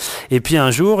 point. Et puis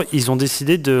un jour, ils ont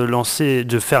décidé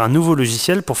de faire un nouveau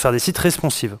logiciel pour faire des sites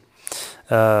responsives.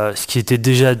 Ce qui était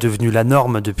déjà devenu la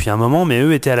norme depuis un moment, mais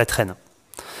eux étaient à la traîne.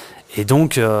 Et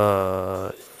donc,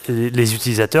 les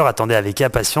utilisateurs attendaient avec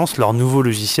impatience leur nouveau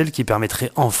logiciel qui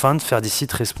permettrait enfin de faire des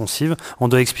sites responsives. On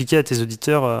doit expliquer à tes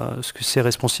auditeurs ce que c'est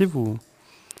responsive ou...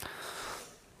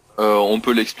 On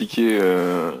peut l'expliquer.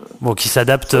 Bon, qui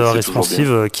s'adapte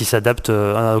responsive, qui s'adapte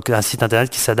un site internet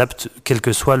qui s'adapte quel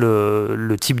que soit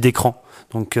le type d'écran,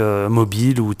 donc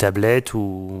mobile ou tablette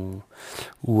ou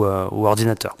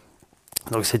ordinateur.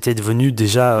 Donc c'était devenu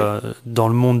déjà dans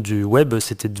le monde du web,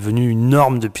 c'était devenu une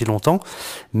norme depuis longtemps,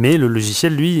 mais le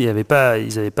logiciel, lui, ils n'avaient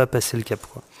pas passé le cap,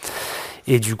 quoi.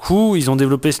 Et du coup, ils ont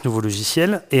développé ce nouveau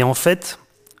logiciel, et en fait,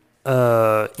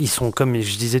 ils sont, comme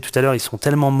je disais tout à l'heure, ils sont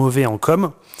tellement mauvais en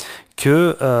com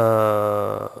que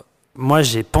moi,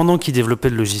 pendant qu'ils développaient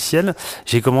le logiciel,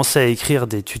 j'ai commencé à écrire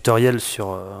des tutoriels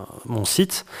sur mon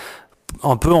site,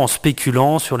 un peu en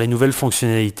spéculant sur les nouvelles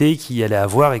fonctionnalités qu'il y allait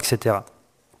avoir, etc.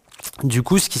 Du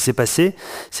coup, ce qui s'est passé,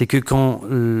 c'est que quand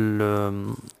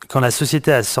la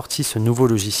société a sorti ce nouveau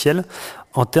logiciel,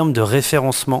 en termes de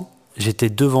référencement, j'étais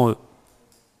devant eux.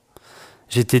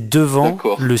 J'étais devant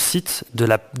le site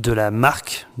de la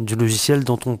marque du logiciel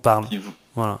dont on parle.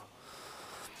 Voilà.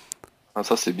 Ah,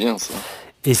 ça c'est bien ça.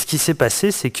 Et ce qui s'est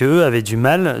passé, c'est qu'eux avaient du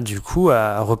mal du coup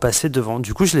à repasser devant.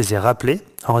 Du coup, je les ai rappelés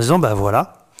en disant bah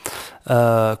voilà,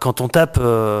 quand on tape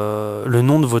le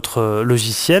nom de votre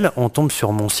logiciel, on tombe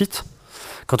sur mon site.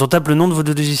 Quand on tape le nom de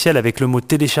votre logiciel avec le mot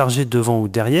télécharger devant ou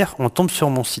derrière, on tombe sur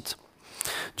mon site.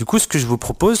 Du coup, ce que je vous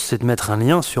propose, c'est de mettre un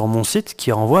lien sur mon site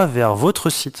qui renvoie vers votre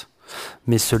site.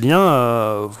 Mais ce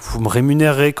lien, vous me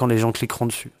rémunérerez quand les gens cliqueront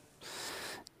dessus.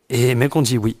 Et les mecs ont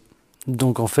dit oui.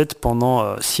 Donc en fait,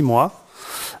 pendant 6 mois,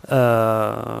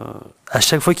 à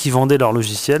chaque fois qu'ils vendaient leur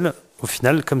logiciel, au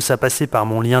final, comme ça passait par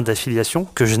mon lien d'affiliation,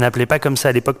 que je n'appelais pas comme ça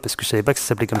à l'époque parce que je savais pas que ça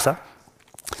s'appelait comme ça,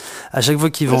 à chaque fois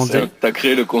qu'ils vendaient... T'as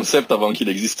créé le concept avant qu'il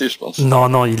existait, je pense.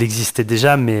 Non, il existait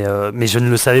déjà, mais je ne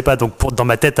le savais pas. Donc dans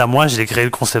ma tête à moi, j'ai créé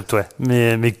le concept, ouais.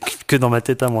 Mais que dans ma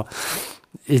tête à moi.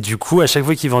 Et du coup, à chaque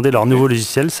fois qu'ils vendaient leur nouveau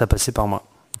logiciel, ça passait par moi.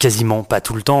 Quasiment, pas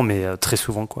tout le temps, mais très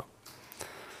souvent, quoi.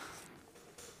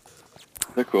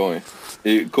 D'accord, oui.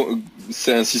 Et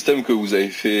c'est un système que vous avez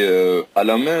fait à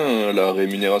la main, la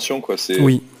rémunération, quoi.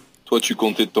 Oui. Toi, tu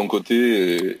comptais de ton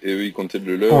côté et eux, ils comptaient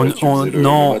de leur.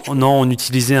 On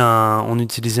utilisait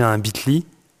un Bitly,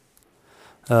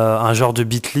 un genre de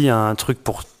Bitly, un truc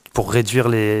pour réduire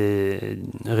les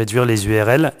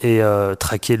URL et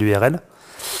traquer l'URL.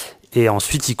 Et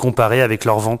ensuite, ils comparaient avec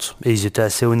leurs ventes. Et ils étaient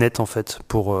assez honnêtes, en fait.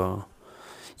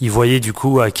 Ils voyaient, du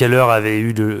coup, à quelle heure avait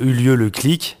eu lieu le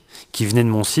clic qui venait de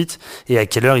mon site et à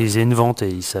quelle heure ils faisaient une vente. Et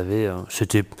ils savaient...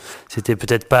 c'était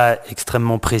peut-être pas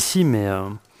extrêmement précis, mais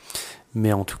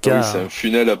en tout cas... Oui, c'est un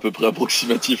funnel à peu près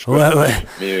approximatif, quoi. Ouais.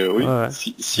 Mais oui, ouais.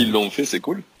 S'ils l'ont fait, c'est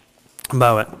cool.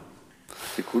 Bah ouais.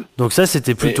 C'est cool. Donc ça,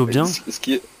 c'était plutôt bien. Ce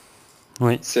qui est...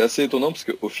 Oui. C'est assez étonnant parce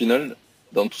qu'au final,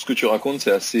 dans tout ce que tu racontes,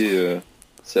 c'est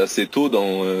assez tôt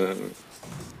dans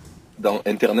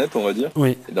Internet, on va dire,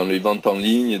 oui. Et dans les ventes en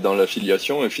ligne et dans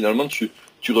l'affiliation, et finalement tu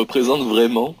représentes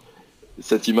vraiment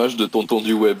cette image de tonton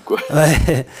du web, quoi.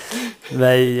 Ouais,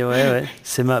 ouais.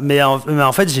 Mais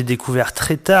en fait, j'ai découvert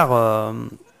très tard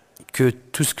que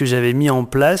tout ce que j'avais mis en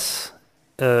place,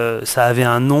 ça avait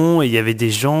un nom et il y avait des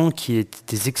gens qui étaient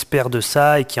des experts de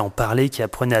ça et qui en parlaient, qui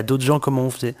apprenaient à d'autres gens comment on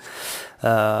faisait.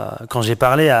 Quand j'ai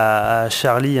parlé à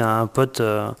Charlie, à un pote,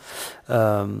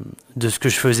 de ce que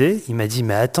je faisais, il m'a dit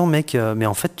mais attends mec, mais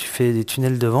en fait tu fais des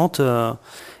tunnels de vente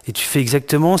et tu fais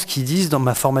exactement ce qu'ils disent dans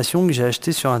ma formation que j'ai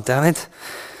achetée sur internet.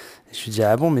 Et je lui dis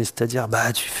ah bon, mais c'est-à-dire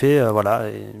bah tu fais voilà,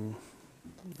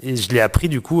 et je l'ai appris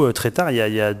du coup très tard, il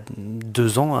y a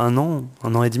 2 ans, 1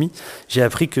 an et demi, j'ai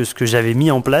appris que ce que j'avais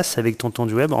mis en place avec Tonton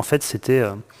du Web, en fait c'était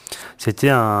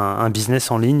un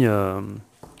business en ligne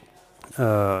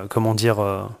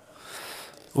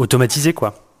automatisé,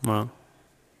 quoi. Voilà.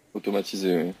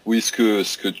 Automatisé, oui. Oui,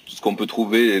 ce qu'on peut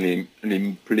trouver,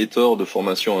 les pléthores de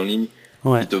formations en ligne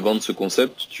qui te vendent ce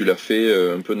concept, tu l'as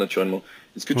fait un peu naturellement.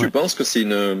 Est-ce que tu penses que c'est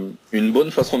une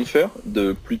bonne façon de faire,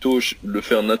 de plutôt le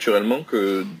faire naturellement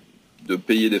que de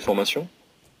payer des formations ?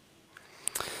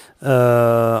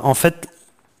 En fait,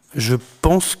 je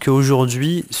pense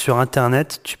qu'aujourd'hui, sur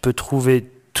Internet, tu peux trouver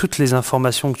toutes les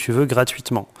informations que tu veux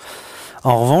gratuitement.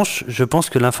 En revanche, je pense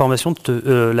que la formation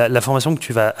que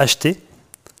tu vas acheter,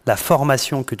 va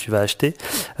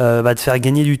te faire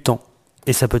gagner du temps.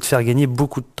 Et ça peut te faire gagner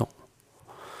beaucoup de temps.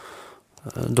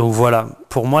 Donc voilà,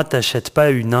 pour moi, tu n'achètes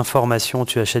pas une information,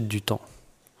 tu achètes du temps.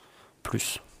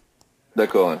 Plus.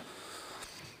 D'accord, ouais.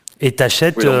 Et tu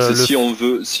achètes... si on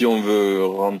veut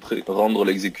rendre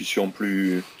l'exécution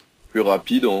plus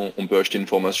rapide, on peut acheter une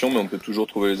formation, mais on peut toujours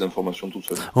trouver les informations tout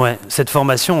seul. Ouais, cette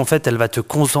formation, en fait, elle va te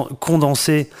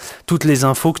condenser toutes les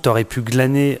infos que tu aurais pu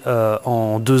glaner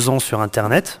en 2 ans sur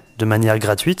Internet, de manière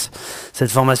gratuite.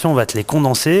 Cette formation, on va te les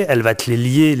condenser, elle va te les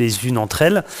lier les unes entre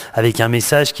elles avec un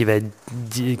message qui va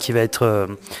être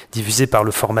diffusé par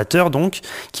le formateur, donc,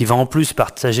 qui va en plus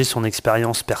partager son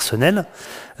expérience personnelle.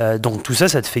 Donc tout ça,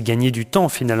 ça te fait gagner du temps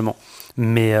finalement.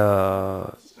 Mais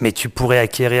tu pourrais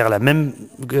acquérir la même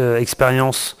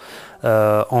expérience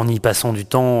en y passant du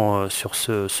temps sur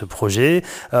ce projet,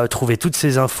 trouver toutes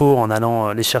ces infos en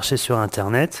allant les chercher sur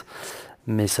Internet,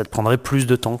 mais ça te prendrait plus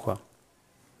de temps, quoi.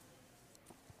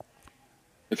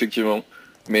 Effectivement.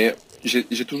 Mais j'ai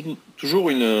toujours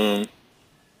une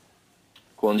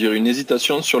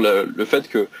hésitation sur le fait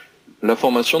que la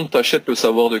formation t'achète le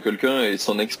savoir de quelqu'un et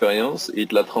son expérience et il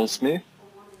te la transmet,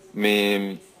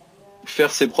 mais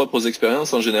faire ses propres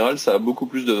expériences, en général, ça a beaucoup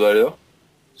plus de valeur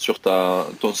sur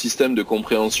ton système de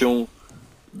compréhension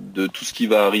de tout ce qui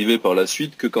va arriver par la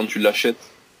suite que quand tu l'achètes.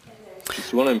 J'ai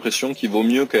souvent l'impression qu'il vaut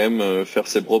mieux quand même faire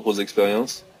ses propres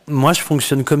expériences. Moi, je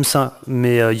fonctionne comme ça,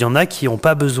 mais il y en a qui n'ont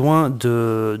pas besoin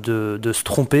de se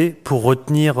tromper pour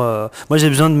retenir... Moi, j'ai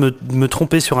besoin de me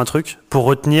tromper sur un truc pour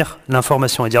retenir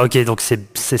l'information et dire « Ok, donc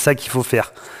c'est ça qu'il faut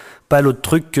faire ». Pas l'autre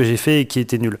truc que j'ai fait et qui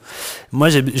était nul. Moi,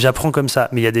 j'apprends comme ça.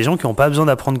 Mais il y a des gens qui n'ont pas besoin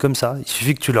d'apprendre comme ça. Il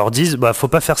suffit que tu leur dises, faut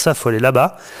pas faire ça, faut aller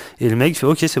là-bas. Et le mec fait,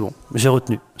 ok, c'est bon, j'ai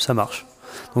retenu, ça marche.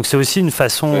 Donc c'est aussi une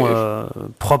façon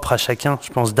propre à chacun,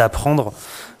 je pense, d'apprendre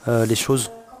les choses.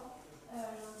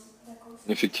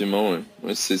 Effectivement,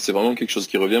 ouais, c'est vraiment quelque chose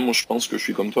qui revient. Moi, je pense que je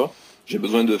suis comme toi. J'ai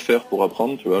besoin de faire pour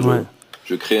apprendre. Tu vois,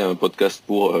 je crée un podcast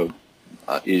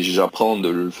et j'apprends de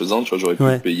le faisant. Tu vois, j'aurais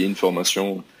pu payer une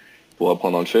formation pour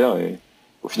apprendre à le faire, et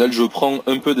au final je prends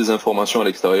un peu des informations à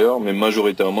l'extérieur, mais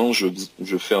majoritairement je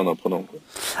fais en apprenant, quoi.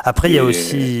 Après il y a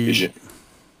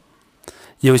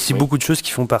aussi beaucoup de choses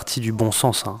qui font partie du bon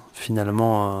sens, hein,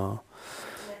 finalement,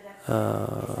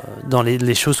 dans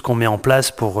les choses qu'on met en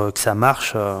place pour que ça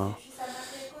marche.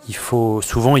 Il faut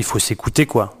s'écouter,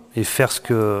 quoi, et faire ce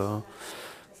que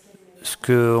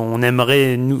on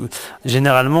aimerait nous.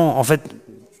 Généralement, en fait,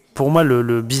 pour moi,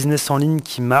 le business en ligne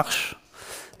qui marche,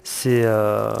 il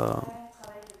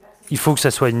faut que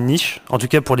ça soit une niche. En tout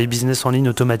cas pour les business en ligne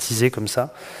automatisés comme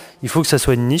ça, il faut que ça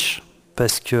soit une niche,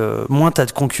 parce que moins tu as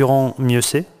de concurrents, mieux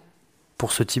c'est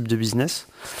pour ce type de business.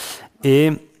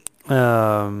 Et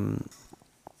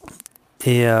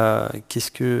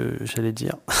qu'est-ce que j'allais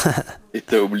dire? Et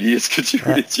t'as oublié ce que tu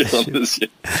voulais dire en deuxième.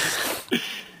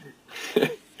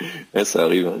 Ça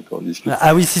arrive, hein, quand on discute.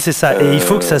 Ah oui, si, c'est ça. Et il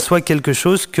faut que ça soit quelque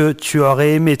chose que tu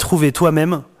aurais aimé trouver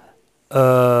toi-même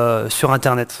sur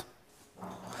Internet.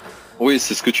 Oui,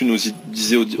 c'est ce que tu nous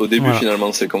disais au début,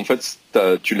 finalement. C'est qu'en fait,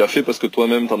 tu l'as fait parce que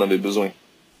toi-même, t'en avais besoin.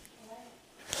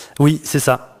 Oui, c'est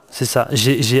ça. C'est ça.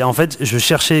 En fait, je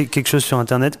cherchais quelque chose sur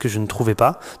Internet que je ne trouvais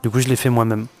pas. Du coup, je l'ai fait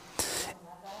moi-même.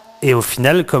 Et au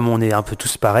final, comme on est un peu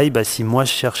tous pareils, si moi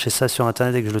je cherchais ça sur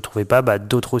Internet et que je ne le trouvais pas,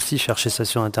 d'autres aussi cherchaient ça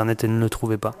sur Internet et ne le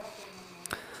trouvaient pas.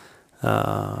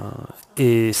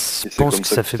 Et je pense que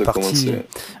ça fait partie...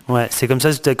 Ouais, c'est comme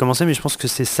ça que tu as commencé, mais je pense que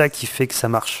c'est ça qui fait que ça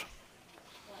marche.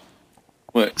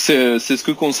 Ouais, c'est ce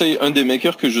que conseille un des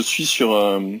makers que je suis sur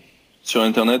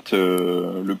Internet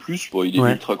le plus. Bon, il est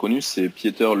ultra connu, c'est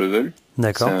Pieter Level.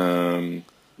 D'accord. C'est un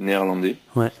néerlandais.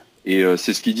 Ouais. Et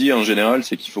c'est ce qu'il dit en général,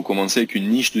 c'est qu'il faut commencer avec une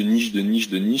niche de niche de niche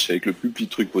de niche, avec le plus petit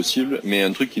truc possible, mais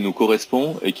un truc qui nous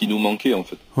correspond et qui nous manquait, en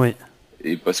fait. Oui.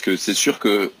 Et parce que c'est sûr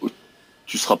que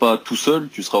tu seras pas tout seul,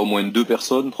 tu seras au moins 2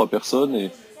 personnes, 3 personnes,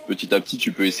 et petit à petit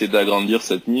tu peux essayer d'agrandir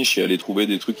cette niche et aller trouver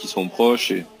des trucs qui sont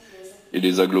proches et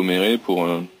les agglomérer pour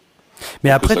mais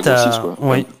pour après que ça grossisse, quoi.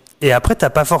 oui. Et après t'as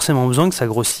pas forcément besoin que ça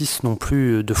grossisse non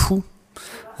plus de fou.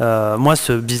 Moi,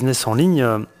 ce business en ligne,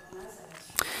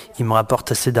 il me rapporte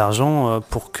assez d'argent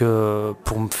pour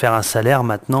me faire un salaire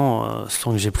maintenant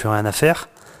sans que j'ai plus rien à faire.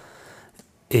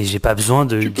 Et j'ai pas besoin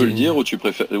de... Tu peux le dire ou tu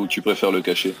préfères le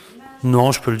cacher?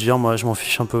 Non, je peux le dire, moi je m'en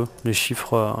fiche un peu. Les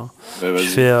chiffres...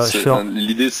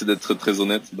 L'idée c'est d'être très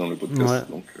honnête dans le podcast. Ouais.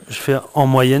 Donc, en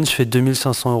moyenne, je fais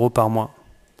 2500 € par mois.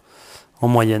 En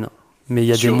moyenne. Mais il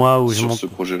y a des mois où je monte...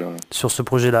 Sur ce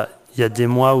projet-là. Il y a des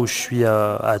mois où je suis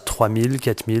à 3000,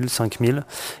 4000, 5000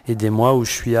 et des mois où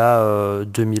je suis à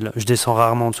 2000. Je descends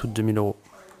rarement en dessous de 2000 €.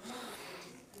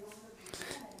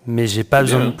 Mais j'ai pas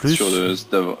besoin de plus.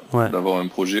 D'avoir un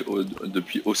projet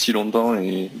depuis aussi longtemps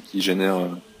et qui génère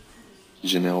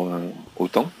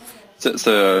autant.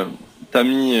 T'as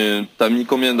mis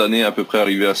combien d'années à peu près à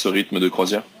arriver à ce rythme de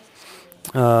croisière?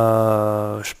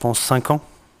 Je pense 5 ans.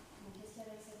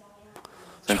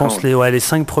 Je pense les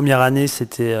 5 premières années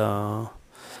c'était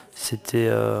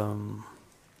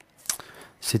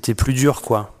plus dur,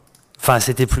 quoi. Enfin,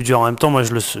 c'était plus dur. En même temps, moi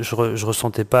je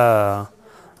ressentais pas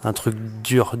un truc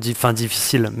dur,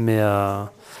 difficile, mais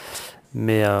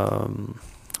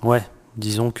Ouais,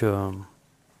 disons que...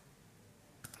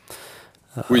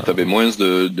 Oui, tu avais moins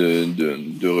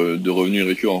de revenus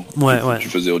récurrents. Tu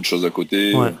faisais autre chose à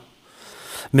côté. Ouais.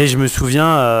 Mais je me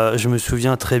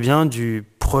souviens très bien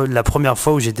la première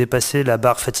fois où j'ai dépassé la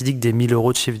barre fatidique des 1 000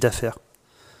 euros de chiffre d'affaires.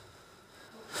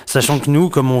 Sachant que nous,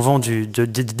 comme on vend du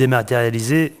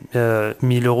dématérialisé, 1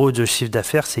 000 euros de chiffre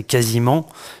d'affaires, c'est quasiment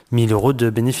 1 000 euros de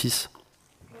bénéfices.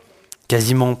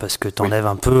 Quasiment, parce que tu enlèves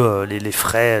un peu les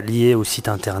frais liés au site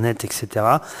internet, etc.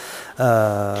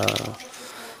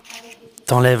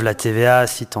 T'enlèves la TVA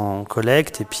si t'en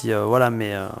collectes, et puis voilà,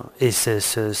 et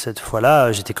cette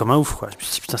fois-là, j'étais comme un ouf, quoi. Je me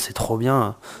suis dit, putain, c'est trop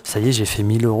bien, ça y est, j'ai fait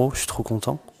 1 000 euros, je suis trop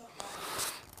content.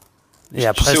 Et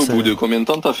après, au bout de combien de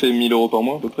temps t'as fait 1 000 euros par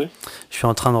mois à peu près? Je suis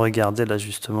en train de regarder là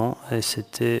justement, et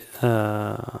c'était...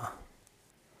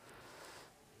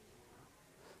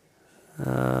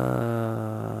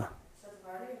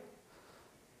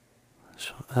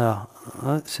 Alors,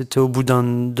 ouais, c'était au bout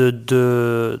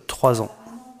de 3 ans.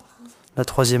 La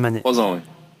 3e année. 3 ans, oui.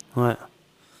 Ouais.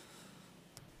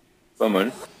 Pas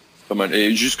mal. Pas mal.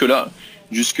 Et jusque-là,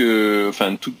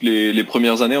 toutes les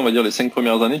premières années, on va dire les 5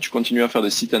 premières années, tu continues à faire des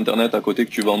sites internet à côté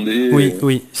que tu vendais.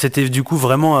 Oui. C'était du coup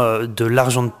vraiment de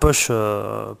l'argent de poche.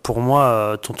 Pour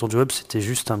moi, Tonton du Web, c'était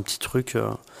juste un petit truc.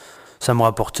 Ça me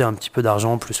rapportait un petit peu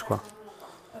d'argent en plus, quoi.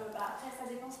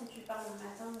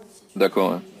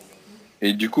 D'accord. Ouais.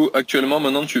 Et du coup, actuellement,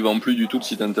 maintenant, tu vends plus du tout de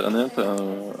site internet,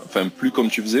 plus comme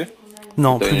tu faisais.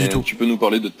 Non, plus du tout. Tu peux nous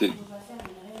parler de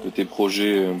tes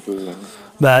projets un peu.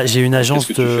 J'ai une agence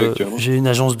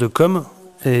de com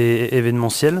et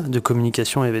événementiel, de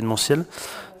communication événementielle.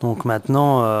 Donc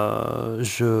maintenant,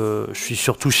 je suis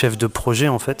surtout chef de projet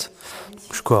en fait.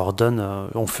 Je coordonne.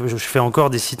 Je fais encore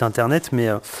des sites internet, mais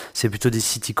c'est plutôt des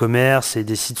sites e-commerce et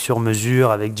des sites sur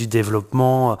mesure avec du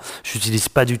développement. Je n'utilise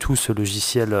pas du tout ce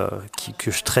logiciel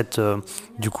que je traite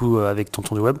du coup avec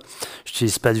Tonton du Web. Je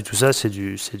n'utilise pas du tout ça. C'est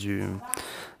du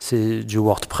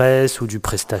WordPress ou du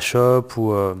PrestaShop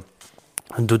ou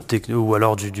ou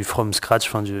alors du from scratch,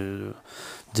 du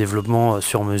développement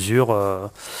sur mesure.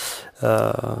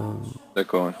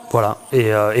 D'accord. Ouais. Voilà.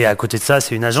 Et à côté de ça,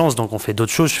 c'est une agence, donc on fait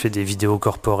d'autres choses. Je fais des vidéos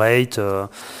corporate,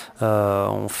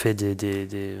 on fait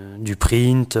du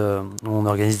print, on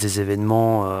organise des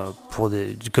événements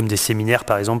comme des séminaires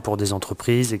par exemple pour des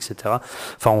entreprises, etc.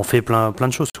 Enfin, on fait plein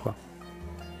de choses, quoi.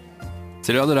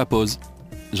 C'est l'heure de la pause.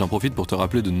 J'en profite pour te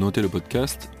rappeler de noter le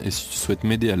podcast et si tu souhaites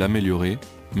m'aider à l'améliorer,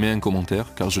 mets un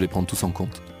commentaire car je les prends tous en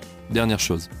compte. Dernière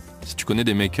chose, si tu connais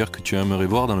des makers que tu aimerais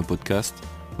voir dans le podcast,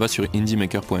 va sur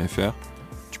indiemaker.fr,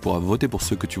 tu pourras voter pour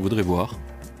ceux que tu voudrais voir.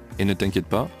 Et ne t'inquiète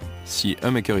pas, si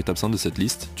un maker est absent de cette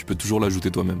liste, tu peux toujours l'ajouter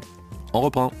toi-même. On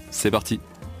reprend, c'est parti.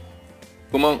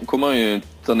 Comment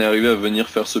t'en es arrivé à venir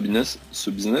faire ce business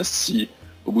si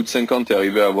au bout de 5 ans t'es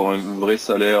arrivé à avoir un vrai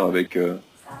salaire avec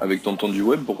Tonton du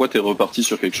Web, pourquoi t'es reparti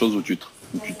sur quelque chose où tu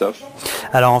taffes?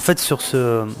 Alors en fait sur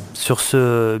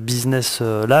ce business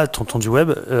là, Tonton du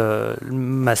Web,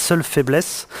 ma seule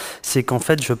faiblesse, c'est qu'en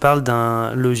fait je parle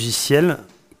d'un logiciel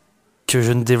que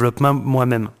je ne développe pas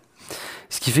moi-même.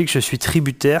 Ce qui fait que je suis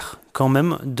tributaire quand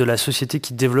même de la société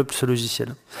qui développe ce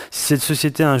logiciel. Si cette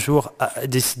société un jour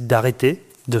décide d'arrêter,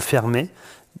 de fermer,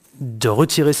 de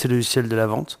retirer ces logiciels de la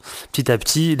vente, petit à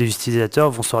petit les utilisateurs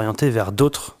vont s'orienter vers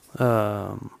d'autres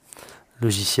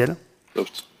logiciels.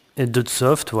 Et d'autres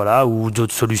softs, voilà, ou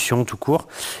d'autres solutions tout court.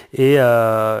 Et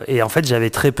en fait, j'avais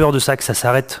très peur de ça, que ça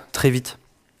s'arrête très vite.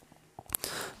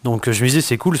 Donc je me disais,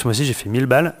 c'est cool, ce mois-ci j'ai fait 1000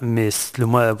 balles, mais si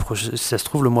ça se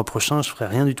trouve, le mois prochain, je ferai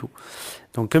rien du tout.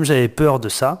 Donc comme j'avais peur de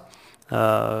ça,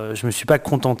 je me suis pas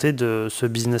contenté de ce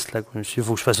business-là. Je me suis dit, il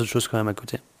faut que je fasse autre chose quand même à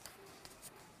côté.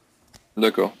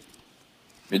 D'accord.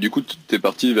 Mais du coup, tu es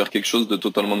parti vers quelque chose de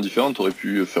totalement différent. Tu aurais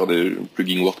pu faire des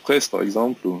plugins WordPress, par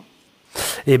exemple ou...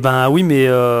 Eh ben oui, mais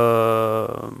en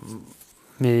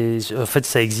fait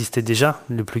ça existait déjà,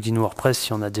 le plugin WordPress,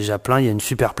 il y en a déjà plein, il y a une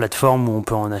super plateforme où on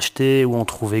peut en acheter, où en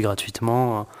trouver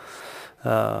gratuitement.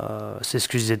 C'est ce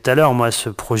que je disais tout à l'heure, moi ce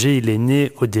projet il est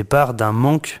né au départ d'un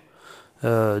manque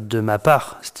de ma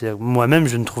part. C'est-à-dire, moi-même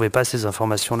je ne trouvais pas ces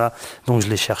informations-là, donc je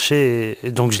les cherchais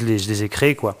et donc je les ai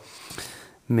créées, quoi.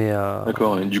 Mais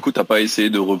D'accord, et du coup t'as pas essayé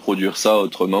de reproduire ça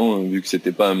autrement vu que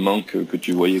c'était pas un manque que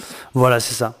tu voyais. Voilà,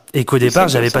 c'est ça. Et qu'au départ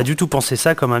j'avais pas du tout pensé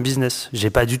ça comme un business. J'ai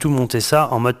pas du tout monté ça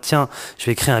en mode tiens, je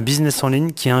vais créer un business en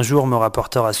ligne qui un jour me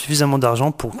rapportera suffisamment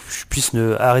d'argent pour que je puisse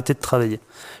arrêter de travailler.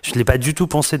 Je l'ai pas du tout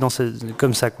pensé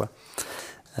comme ça, quoi.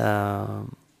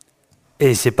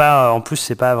 Et c'est pas, en plus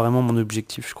c'est pas vraiment mon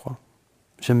objectif, je crois.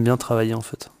 J'aime bien travailler en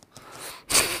fait.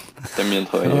 T'aimes bien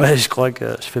travailler? Ouais, je crois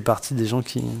que je fais partie des gens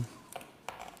qui...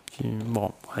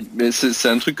 Bon, ouais. Mais c'est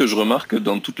un truc que je remarque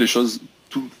dans toutes les choses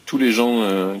tous les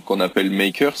gens qu'on appelle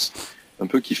makers, un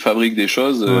peu qui fabriquent des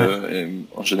choses, et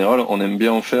en général, on aime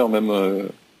bien en faire, même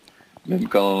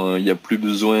quand il n'y a plus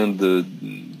besoin de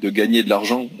gagner de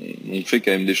l'argent, on fait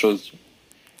quand même des choses.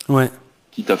 Ouais.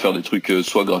 Quitte à faire des trucs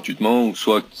soit gratuitement, ou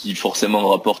soit qui forcément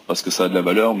rapportent parce que ça a de la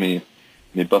valeur, mais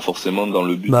pas forcément dans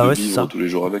le but de vivre tous les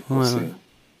jours avec.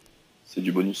 C'est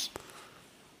du bonus.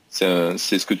 C'est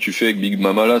ce que tu fais avec Big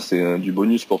Mama là, c'est du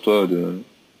bonus pour toi.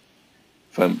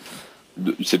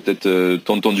 C'est peut-être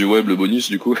Tonton du Web le bonus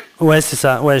du coup. Ouais, c'est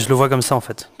ça. Ouais, je le vois comme ça en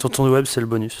fait. Tonton du Web, c'est le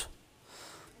bonus.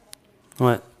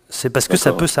 Ouais. C'est parce que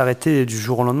ça peut s'arrêter du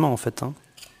jour au lendemain en fait. Hein.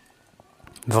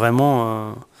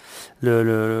 Vraiment,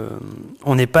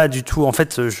 on n'est pas du tout. En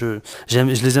fait, je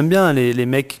les aime bien les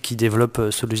mecs qui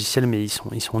développent ce logiciel, mais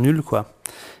ils sont nuls quoi.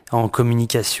 En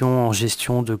communication, en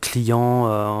gestion de clients,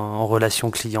 en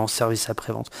relation client, service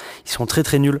après-vente. Ils sont très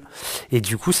très nuls. Et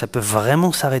du coup, ça peut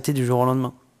vraiment s'arrêter du jour au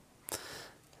lendemain.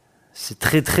 C'est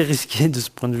très très risqué de ce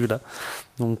point de vue-là.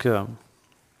 Donc,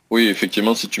 oui,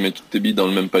 effectivement, si tu mets toutes tes billes dans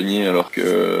le même panier alors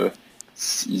que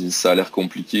ça a l'air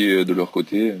compliqué de leur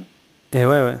côté. Et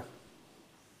ouais.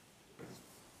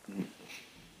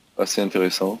 Assez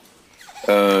intéressant.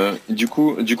 Du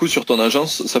coup, sur ton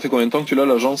agence, ça fait combien de temps que tu l'as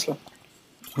l'agence là ?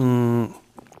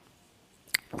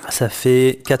 Ça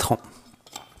fait 4 ans.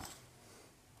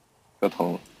 4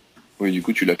 ans. Oui, du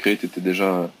coup, tu l'as créé, tu étais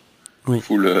déjà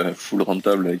full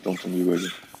rentable avec ton du web.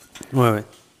 Ouais.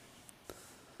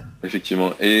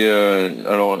 Effectivement. Et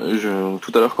alors,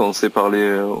 tout à l'heure, quand on s'est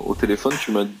parlé au téléphone,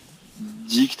 tu m'as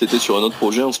dit que tu étais sur un autre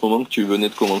projet en ce moment que tu venais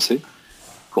de commencer,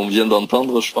 qu'on vient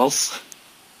d'entendre, je pense.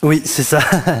 Oui, c'est ça.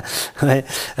 Ouais.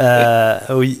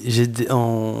 Oui,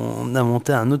 on a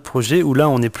monté un autre projet où là,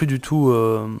 on n'est plus du tout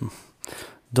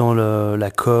dans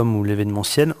la com ou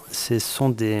l'événementiel. Ce sont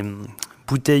des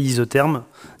bouteilles isothermes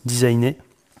designées.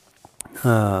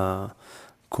 C'est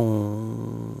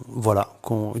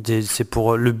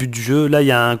pour le but du jeu. Là, il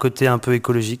y a un côté un peu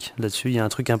écologique là-dessus. Il y a un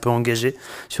truc un peu engagé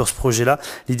sur ce projet-là.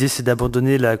 L'idée, c'est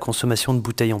d'abandonner la consommation de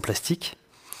bouteilles en plastique.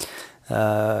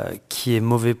 Qui est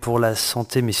mauvais pour la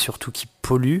santé mais surtout qui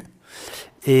pollue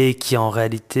et qui en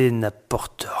réalité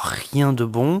n'apporte rien de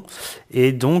bon,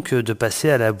 et donc de passer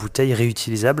à la bouteille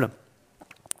réutilisable.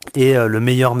 Et le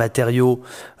meilleur matériau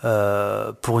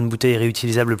pour une bouteille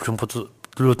réutilisable le plus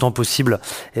longtemps possible,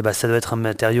 ça doit être un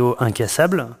matériau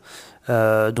incassable,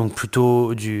 donc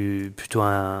plutôt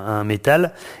un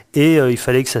métal, et il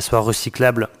fallait que ça soit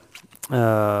recyclable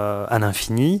à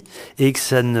l'infini et que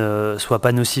ça ne soit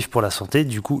pas nocif pour la santé,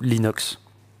 du coup l'inox.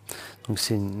 Donc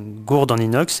c'est une gourde en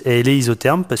inox et elle est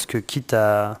isotherme parce que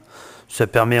ça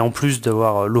permet en plus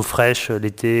d'avoir l'eau fraîche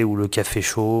l'été ou le café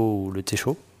chaud ou le thé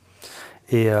chaud.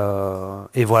 Et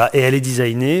voilà, et elle est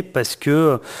designée parce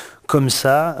que comme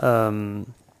ça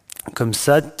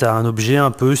t'as un objet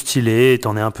un peu stylé et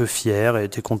t'en es un peu fier et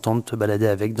t'es content de te balader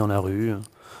avec dans la rue.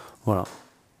 Voilà.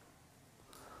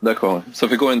 D'accord. Ça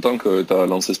fait combien de temps que tu as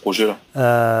lancé ce projet-là ?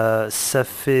 Ça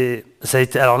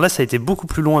a été beaucoup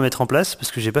plus long à mettre en place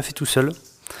parce que j'ai pas fait tout seul.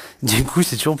 Du coup,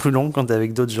 c'est toujours plus long quand t'es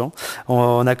avec d'autres gens.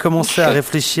 On a commencé à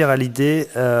réfléchir à l'idée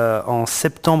en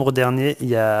septembre dernier, il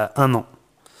y a 1 an.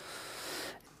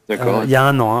 D'accord. Il y a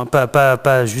 1 an, hein,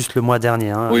 pas juste le mois dernier,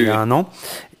 hein, il y a 1 an.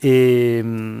 Et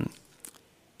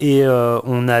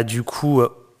on a du coup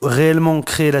réellement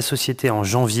créé la société en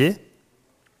janvier.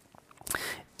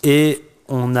 Et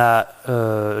on a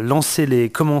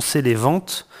commencé les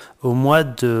ventes au mois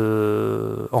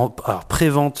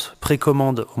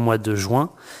précommande au mois de juin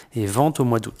et vente au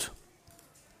mois d'août.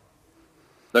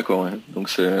 D'accord, ouais. Donc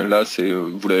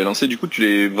vous l'avez lancé, du coup tu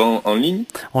les vends en ligne ?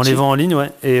 On les vend en ligne,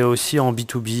 ouais, et aussi en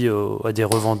B2B à des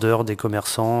revendeurs, des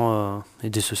commerçants et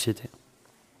des sociétés.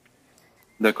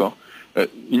 D'accord.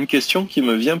 Une question qui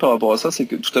me vient par rapport à ça, c'est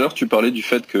que tout à l'heure tu parlais du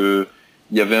fait que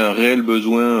il y avait un réel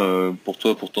besoin pour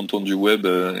toi, pour Tonton du Web,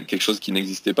 quelque chose qui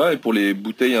n'existait pas. Et pour les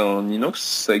bouteilles en inox,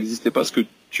 ça n'existait pas ce que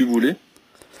tu voulais ?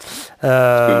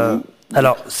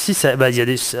 Alors, si ça, il y a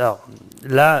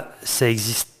là, ça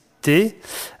existait,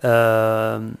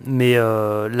 mais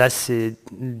là, c'est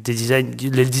des designs.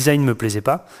 Les designs me plaisaient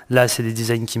pas. Là, c'est des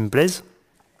designs qui me plaisent.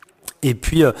 Et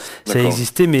puis, ça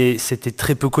existait, mais c'était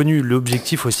très peu connu.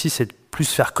 L'objectif aussi, c'est de plus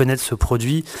faire connaître ce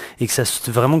produit et que ça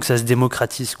se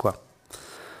démocratise, quoi.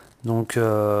 Donc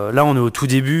là, on est au tout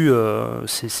début,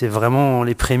 c'est vraiment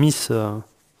les prémices.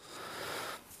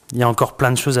 Il y a encore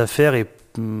plein de choses à faire,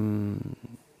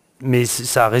 mais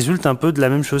ça résulte un peu de la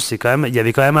même chose. Il y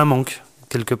avait quand même un manque,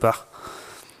 quelque part.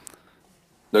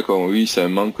 D'accord, oui, c'est un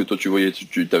manque que toi tu voyais.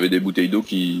 Tu avais des bouteilles d'eau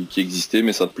qui existaient,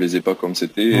 mais ça te plaisait pas comme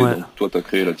c'était. Ouais. Et donc toi, tu as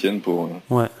créé la tienne pour...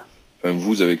 Ouais. Enfin,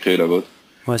 vous avez créé la vôtre.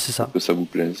 Ouais, c'est ça. Pour que ça vous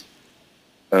plaise.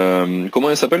 Comment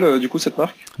elle s'appelle du coup cette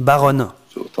marque? Baronne.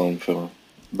 Autant faire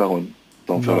Baronne.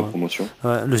 Autant faire la promotion.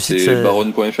 Ouais, le site c'est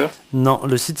baronne.fr? Non,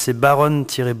 le site c'est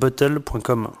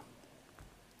baronne-bottle.com.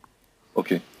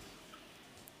 Ok.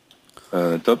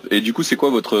 Top. Et du coup, c'est quoi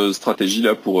votre stratégie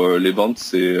là pour les ventes?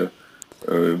 C'est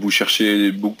vous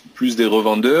cherchez beaucoup plus des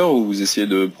revendeurs ou vous essayez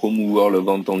de promouvoir la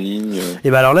vente en ligne?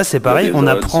 Et ben alors là c'est pareil, on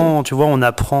ads, apprend, tu vois, on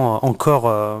apprend encore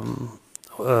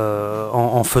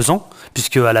en faisant,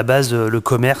 puisque à la base le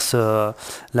commerce,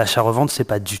 l'achat-revente c'est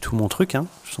pas du tout mon truc, hein,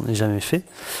 j'en ai jamais fait.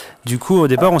 Du coup au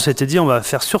départ on s'était dit on va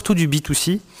faire surtout du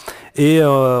B2C et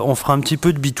on fera un petit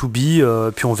peu de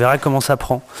B2B, puis on verra comment ça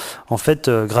prend. En fait,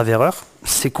 grave erreur,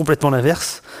 c'est complètement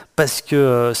l'inverse, parce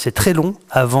que c'est très long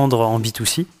à vendre en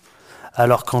B2C,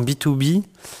 alors qu'en B2B,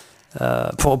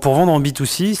 pour vendre en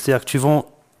B2C, c'est-à-dire que tu vends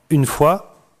une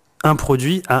fois un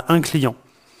produit à un client.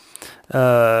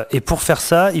 Et pour faire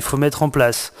ça, il faut mettre en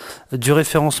place du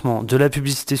référencement, de la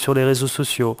publicité sur les réseaux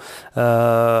sociaux,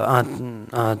 un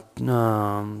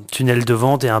tunnel de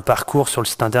vente et un parcours sur le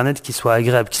site internet qui soit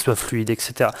agréable, qui soit fluide,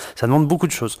 etc. Ça demande beaucoup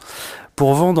de choses.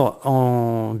 Pour vendre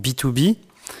en B2B,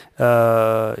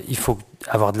 il faut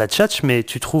avoir de la tchatch, mais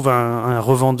tu trouves un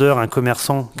revendeur, un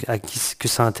commerçant à qui que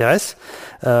ça intéresse.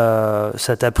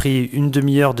 Ça t'a pris une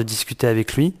demi-heure de discuter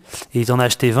avec lui et il t'en a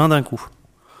acheté 20 d'un coup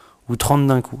ou 30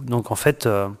 d'un coup. Donc en fait,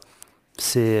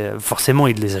 c'est forcément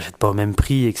il ne les achète pas au même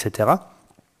prix, etc.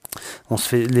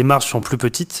 Les marges sont plus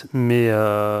petites, mais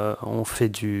on fait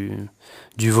du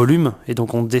volume et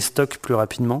donc on déstocke plus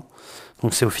rapidement.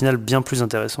 Donc c'est au final bien plus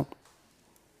intéressant.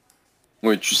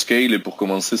 Oui, tu scales et pour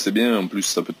commencer c'est bien. En plus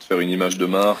ça peut te faire une image de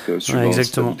marque, suivant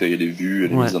si ta bouteille elle est vue,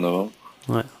 elle est mise en avant.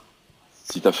 Ouais.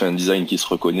 Si tu as fait un design qui se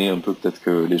reconnaît un peu, peut-être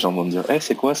que les gens vont te dire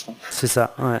c'est quoi ça? C'est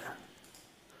ça, ouais.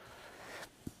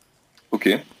 Ok.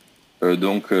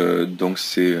 Donc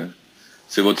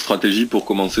c'est votre stratégie pour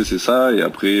commencer, c'est ça, et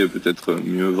après peut-être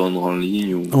mieux vendre en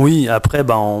ligne ou... Oui, après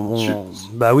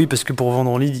oui, parce que pour vendre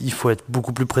en ligne, il faut être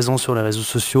beaucoup plus présent sur les réseaux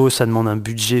sociaux, ça demande un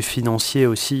budget financier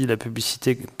aussi, la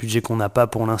publicité, budget qu'on n'a pas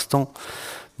pour l'instant.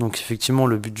 Donc effectivement,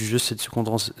 le but du jeu, c'est de se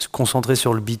concentrer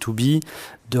sur le B2B,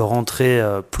 de rentrer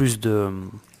plus de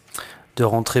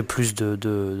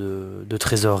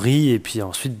trésorerie et puis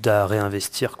ensuite de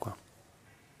réinvestir, quoi.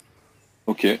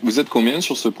 Ok. Vous êtes combien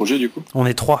sur ce projet du coup? On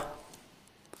est 3.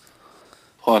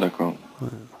 3, d'accord. Ouais.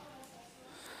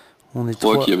 On est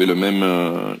 3 3 qui avaient le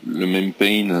même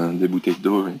pain des bouteilles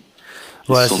d'eau.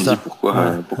 Ils ouais, se sont c'est dit ça. pourquoi.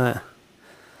 Ouais.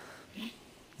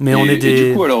 Mais on est des... Et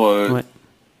du coup alors... Ouais.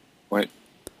 Ouais.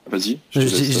 Vas-y. Je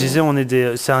disais,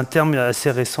 c'est un terme assez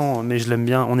récent, mais je l'aime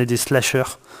bien. On est des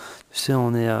slashers. Tu sais,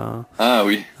 on est... Ah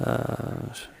oui.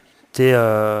 T'es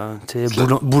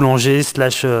boulanger,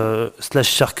 slash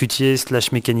charcutier,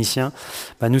 slash mécanicien.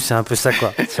 Bah nous, c'est un peu ça,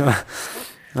 quoi. Tu vois,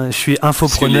 je suis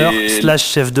infopreneur, slash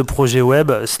chef de projet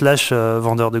web, slash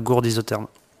vendeur de gourdes isothermes.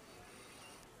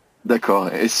 D'accord.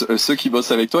 Et ceux qui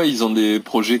bossent avec toi, ils ont des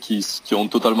projets qui ont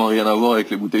totalement rien à voir avec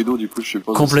les bouteilles d'eau, du coup, je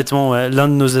suppose. Complètement, ouais. L'un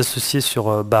de nos associés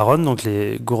sur Baronne, donc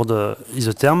les gourdes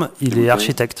isothermes, il est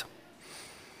architecte.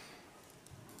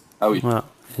 Ah oui. Voilà.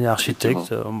 Il est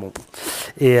architecte. Bon.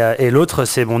 Et l'autre,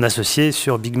 c'est mon associé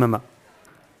sur Big Mama.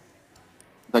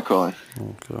 D'accord, ouais.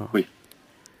 Donc, oui.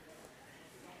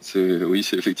 C'est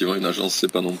effectivement une agence,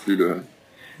 c'est pas non plus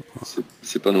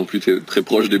c'est pas non plus très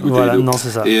proche des bouteilles d'eau. Non, c'est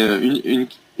ça. Et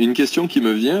une question qui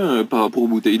me vient par rapport aux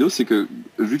bouteilles d'eau, c'est que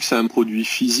vu que c'est un produit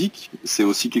physique, c'est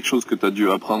aussi quelque chose que tu as dû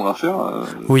apprendre à faire.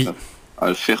 Oui. À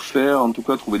le faire, en tout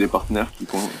cas, trouver des partenaires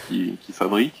qui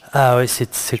fabriquent. Ah oui,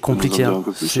 c'est compliqué. Hein.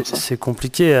 C'est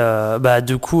compliqué.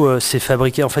 Du coup, c'est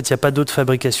fabriqué. En fait, il n'y a pas d'autre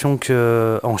fabrication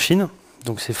qu'en Chine.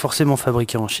 Donc, c'est forcément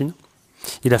fabriqué en Chine.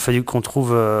 Il a fallu qu'on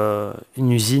trouve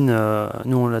une usine.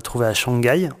 Nous, on l'a trouvé à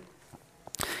Shanghai,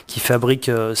 qui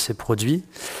fabrique ces produits.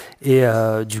 Et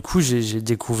du coup, j'ai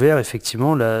découvert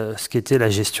effectivement ce qu'était la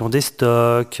gestion des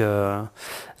stocks,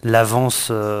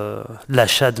 l'avance,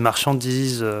 l'achat de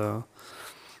marchandises.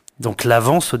 Donc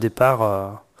l'avance, au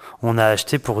départ, on a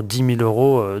acheté pour 10 000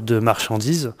 euros de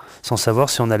marchandises sans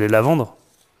savoir si on allait la vendre.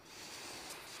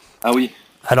 Ah oui.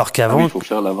 Alors qu'avant... il faut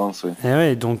faire l'avance,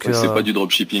 oui. Donc, c'est pas du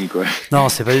dropshipping, quoi. Non,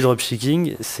 c'est pas du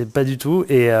dropshipping, c'est pas du tout.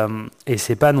 Et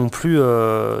c'est pas non plus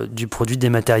du produit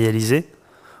dématérialisé,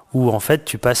 où en fait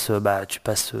tu passes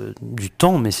du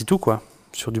temps, mais c'est tout, quoi,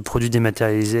 sur du produit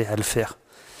dématérialisé à le faire.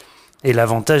 Et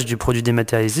l'avantage du produit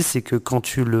dématérialisé, c'est que quand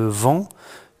tu le vends,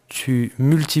 tu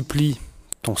multiplies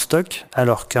ton stock,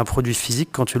 alors qu'un produit physique,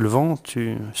 quand tu le vends,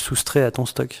 tu soustrais à ton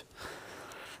stock.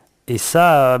 Et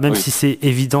ça, même si c'est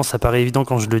évident, ça paraît évident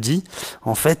quand je le dis,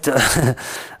 en fait,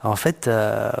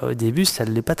 au début, ça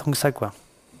ne l'est pas tant que ça, quoi.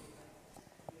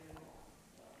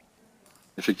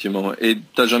 Effectivement. Et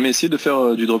t'as jamais essayé de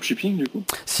faire du dropshipping du coup?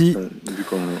 Si, Vu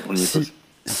qu'on y est passé.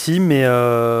 si, mais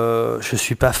je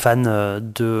suis pas fan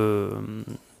de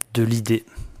l'idée.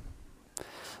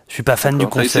 Je suis pas fan du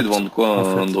D'accord. T'as essayé de concept. vendre quoi En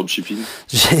en fait, dropshipping?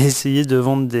 j'ai essayé de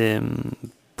vendre des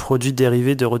produits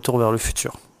dérivés de Retour vers le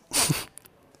futur.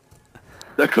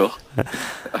 D'accord.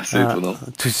 Assez étonnant.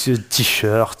 Tous ces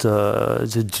t-shirts,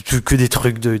 que des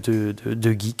trucs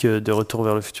de geek de Retour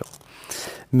vers le futur.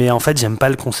 Mais en fait, j'aime pas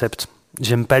le concept.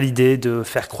 J'aime pas l'idée de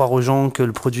faire croire aux gens que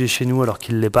le produit est chez nous alors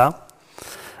qu'il l'est pas.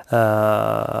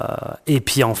 Et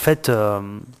puis en fait,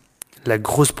 la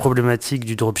grosse problématique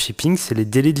du dropshipping, c'est les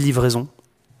délais de livraison.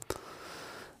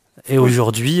 Et Oui,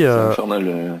 aujourd'hui, c'est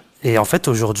infernal. et en fait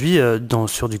aujourd'hui,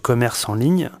 sur du commerce en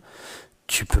ligne,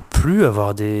 tu peux plus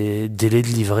avoir des délais de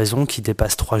livraison qui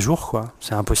dépassent 3 jours, quoi.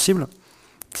 C'est impossible.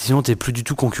 Sinon, t'es plus du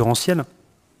tout concurrentiel.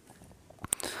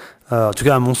 En tout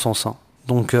cas, à mon sens. Hein.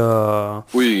 Donc,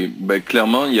 Oui, ben,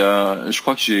 clairement, je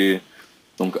crois que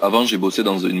donc avant j'ai bossé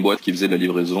dans une boîte qui faisait de la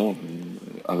livraison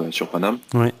sur Paname.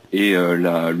 oui. Et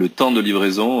le temps de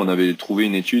livraison, on avait trouvé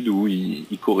une étude où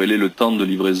il corrélait le temps de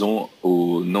livraison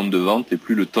au nombre de ventes, et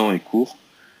plus le temps est court,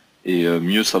 et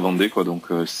mieux ça vendait, quoi. Donc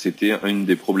c'était une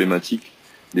des problématiques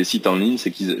des sites en ligne,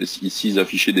 c'est s'ils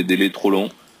affichaient des délais trop longs,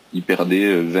 ils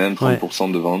perdaient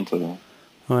 20-30% de ventes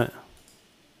Ouais.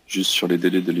 juste sur les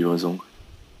délais de livraison.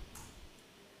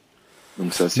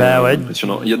 Donc c'est assez Bah ouais.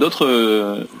 impressionnant. Il y a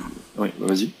d'autres... Oui,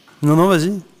 vas-y. Non,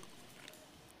 vas-y.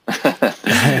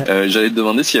 J'allais te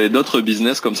demander s'il y avait d'autres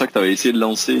business comme ça que tu avais essayé de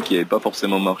lancer et qui n'avaient pas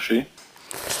forcément marché.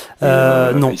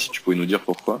 Non. Et si tu pouvais nous dire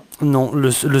pourquoi. Non,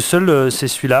 le seul, c'est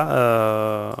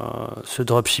celui-là, ce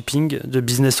dropshipping de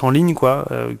business en ligne, quoi.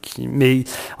 Mais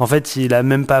en fait, il a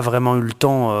même pas vraiment eu le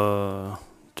temps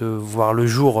de voir le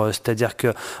jour. C'est-à-dire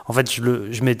que, en fait,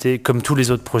 je m'étais comme tous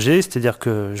les autres projets, c'est-à-dire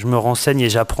que je me renseigne et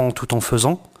j'apprends tout en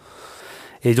faisant.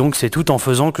 Et donc, c'est tout en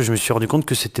faisant que je me suis rendu compte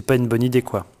que c'était pas une bonne idée,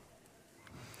 quoi.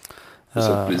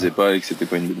 Ça te plaisait pas et que c'était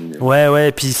pas une bonne idée. Ouais,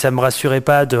 et puis ça me rassurait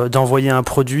pas d'envoyer un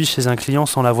produit chez un client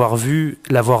sans l'avoir vu,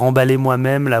 l'avoir emballé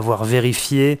moi-même, l'avoir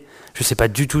vérifié. Je sais pas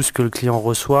du tout ce que le client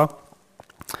reçoit.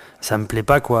 Ça me plaît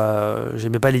pas, quoi.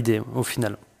 J'aimais pas l'idée, au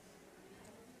final.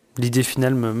 L'idée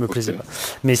finale me plaisait pas.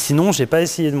 Mais sinon, j'ai pas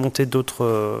essayé de monter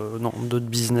d'autres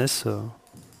business.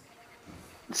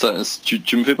 Ça,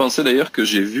 tu me fais penser d'ailleurs que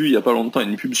j'ai vu il y a pas longtemps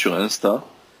une pub sur Insta.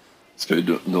 Parce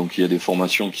que donc il y a des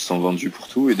formations qui sont vendues pour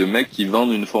tout, et de mecs qui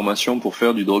vendent une formation pour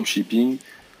faire du dropshipping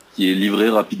qui est livré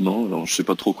rapidement. Alors, je sais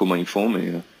pas trop comment ils font,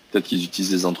 mais peut-être qu'ils utilisent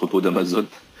des entrepôts d'Amazon.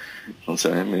 J'en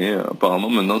sais rien, mais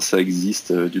apparemment maintenant ça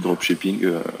existe du dropshipping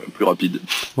plus rapide.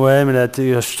 Ouais, mais là,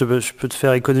 je peux te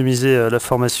faire économiser la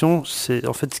formation. C'est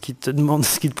en fait ce qu'ils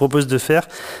te proposent de faire,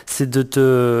 c'est de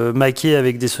te maquer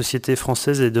avec des sociétés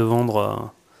françaises et de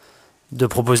vendre, de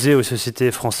proposer aux sociétés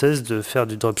françaises de faire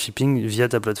du dropshipping via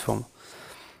ta plateforme.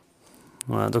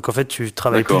 Voilà, donc en fait, tu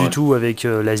travailles plus du tout avec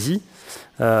l'Asie.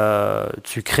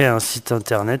 Tu crées un site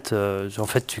internet.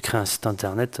 Tu crées un site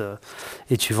internet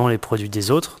et tu vends les produits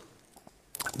des autres.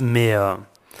 Mais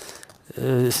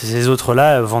ces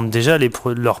autres-là vendent déjà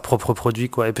leurs propres produits,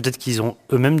 quoi. Et peut-être qu'ils ont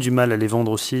eux-mêmes du mal à les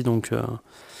vendre aussi. Donc,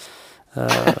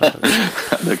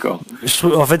 d'accord.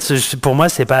 En fait, pour moi,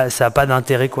 ça n'a pas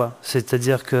d'intérêt, quoi.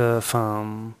 C'est-à-dire que,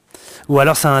 ou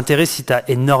alors ça a un intérêt si tu as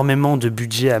énormément de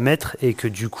budget à mettre et que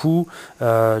du coup,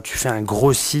 tu fais un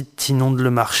gros site, tu inondes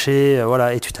le marché,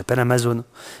 voilà, et tu t'appelles Amazon.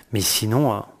 Mais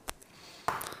sinon,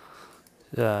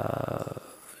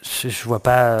 je vois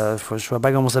pas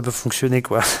comment ça peut fonctionner,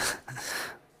 quoi.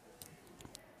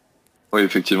 Oui,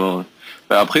 effectivement.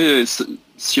 Après,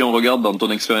 si on regarde dans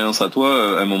ton expérience à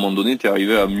toi, à un moment donné, tu es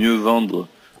arrivé à mieux vendre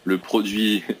le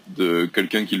produit de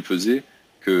quelqu'un qui le faisait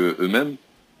que eux-mêmes.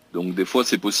 Donc des fois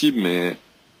c'est possible, mais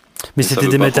c'était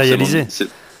dématérialisé.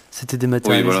 C'était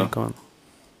dématérialisé, oui, voilà. quand même.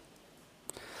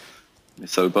 Mais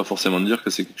ça veut pas forcément dire que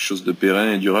c'est quelque chose de pérenne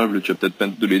et durable. Tu vas peut-être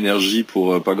mettre de l'énergie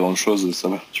pour pas grand-chose. Ça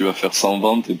va. Tu vas faire 100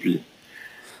 ventes et puis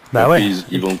ouais.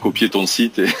 Ils vont copier ton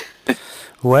site. Et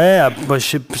ouais,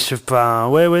 je sais pas.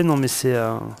 Ouais, non, mais c'est...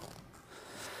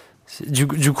 Du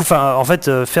coup, en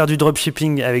fait, faire du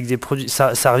dropshipping avec des produits,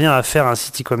 ça revient à faire un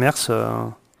site e-commerce.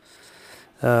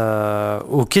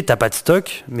 Ok, t'as pas de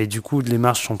stock, mais du coup les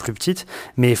marges sont plus petites,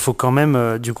 mais il faut quand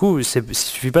même, du coup, il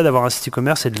suffit pas d'avoir un site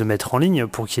e-commerce et de le mettre en ligne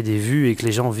pour qu'il y ait des vues et que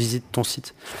les gens visitent ton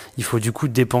site. Il faut du coup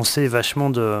dépenser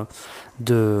vachement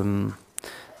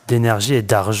d'énergie et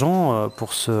d'argent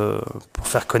pour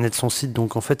faire connaître son site.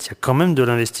 Donc en fait, il y a quand même de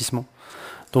l'investissement.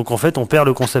 Donc en fait, on perd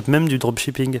le concept même du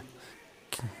dropshipping,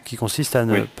 qui consiste à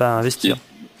ne pas investir.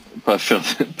 Pas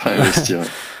investir,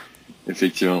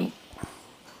 effectivement.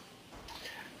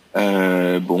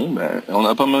 On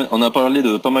a parlé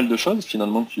de pas mal de choses.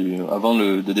 Finalement, avant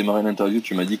de démarrer l'interview,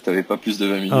 tu m'as dit que tu n'avais pas plus de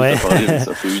 20 minutes à parler, mais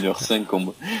ça fait 1h05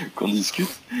 qu'on discute.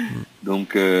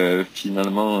 Donc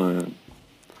finalement,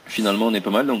 on est pas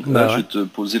mal. Donc là, je vais te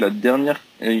poser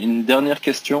une dernière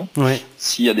question. Ouais.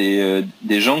 S'il y a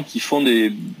des gens qui font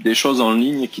des choses en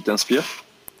ligne qui t'inspirent,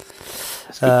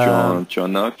 est-ce que tu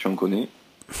en connais?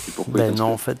 Non,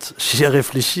 en fait, j'y ai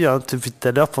réfléchi depuis tout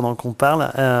à l'heure pendant qu'on parle.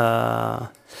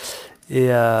 Et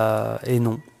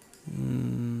non.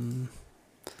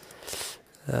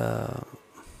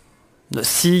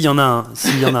 Si, il y en a un.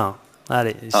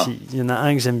 Allez, il y en a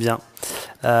un que j'aime bien.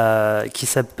 Qui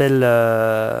s'appelle...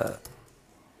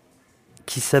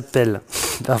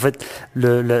 en fait,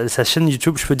 sa chaîne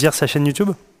YouTube, je peux dire sa chaîne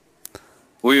YouTube?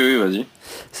 Oui, vas-y.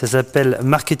 Ça s'appelle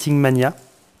Marketing Mania.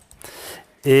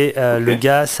 Et le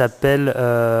gars s'appelle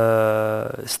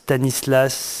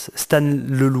Stan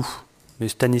Leloup. Mais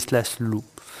Stanislas Leloup.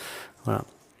 Voilà.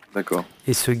 D'accord.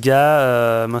 Et ce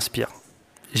gars m'inspire.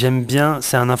 J'aime bien,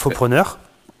 c'est un infopreneur,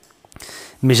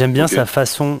 mais j'aime bien sa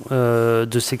façon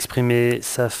de s'exprimer,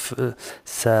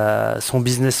 son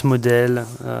business model.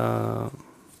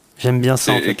 J'aime bien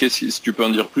ça. Et si tu peux en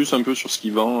dire plus un peu sur ce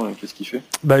qu'il vend, qu'est-ce qu'il fait?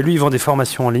 Lui, il vend des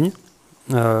formations en ligne,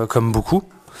 comme beaucoup.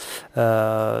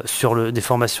 Des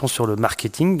formations sur le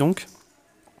marketing, donc.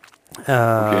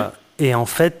 Et en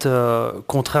fait,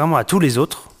 contrairement à tous les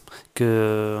autres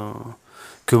que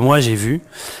moi j'ai vu,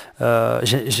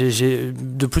 j'ai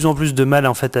de plus en plus de mal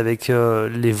en fait avec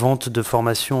les ventes de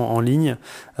formations en ligne,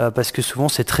 parce que souvent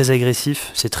c'est très agressif,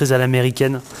 c'est très à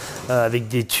l'américaine, avec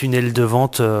des tunnels de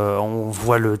vente, on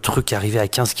voit le truc arriver à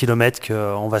 15 km,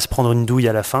 qu'on va se prendre une douille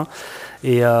à la fin,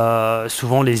 et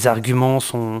souvent les arguments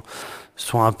sont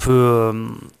un peu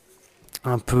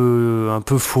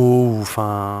faux, ou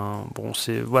enfin bon,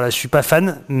 je suis pas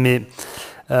fan, mais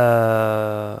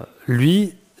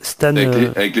lui, Stan,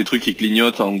 avec les trucs qui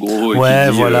clignotent en gros, et ouais,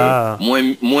 qui dit, voilà, moins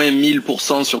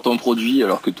 1000% sur ton produit,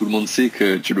 alors que tout le monde sait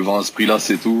que tu le vends à ce prix-là,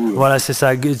 c'est tout. Voilà, c'est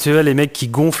ça. Tu vois, les mecs qui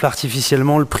gonflent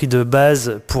artificiellement le prix de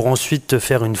base pour ensuite te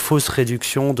faire une fausse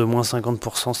réduction de moins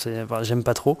 50%, j'aime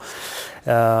pas trop.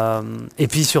 Et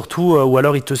puis surtout, ou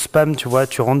alors ils te spamment, tu vois,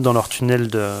 tu rentres dans leur tunnel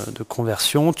de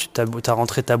conversion, tu as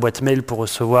rentré ta boîte mail pour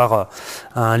recevoir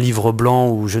un livre blanc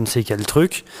ou je ne sais quel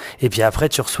truc, et puis après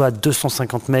tu reçois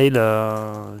 250 mails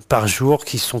par jour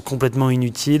qui sont complètement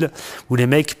inutiles, où les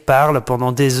mecs parlent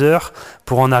pendant des heures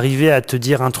pour en arriver à te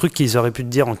dire un truc qu'ils auraient pu te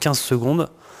dire en 15 secondes.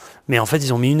 Mais en fait,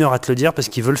 ils ont mis 1 heure à te le dire parce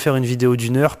qu'ils veulent faire une vidéo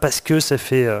d'1 heure, parce que ça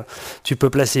fait... tu peux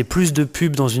placer plus de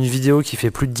pubs dans une vidéo qui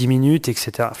fait plus de 10 minutes,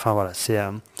 etc. Enfin voilà,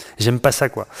 j'aime pas ça,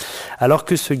 quoi. Alors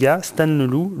que ce gars, Stan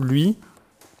Leloup, lui,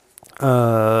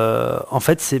 en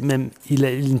fait, il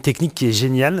a une technique qui est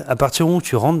géniale. À partir du moment où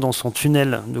tu rentres dans son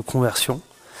tunnel de conversion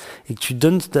et que tu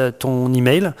donnes ton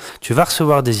email, tu vas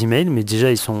recevoir des emails, mais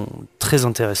déjà ils sont très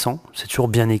intéressants, c'est toujours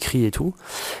bien écrit et tout.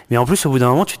 Mais en plus, au bout d'un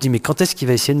moment, tu te dis, mais quand est-ce qu'il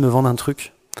va essayer de me vendre un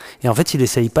truc ? Et en fait, il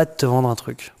essaye pas de te vendre un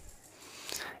truc.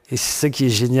 Et c'est ça qui est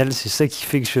génial, c'est ça qui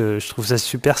fait que je trouve ça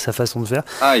super, sa façon de faire.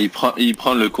 Ah, il prend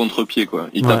le contre-pied, quoi.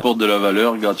 Il t'apporte de la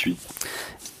valeur gratuite.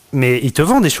 Mais il te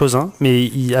vend des choses, mais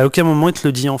à aucun moment il te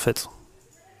le dit, en fait.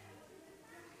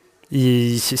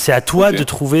 C'est à toi de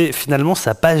trouver finalement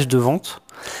sa page de vente.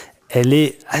 Elle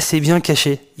est assez bien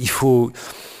cachée. Il faut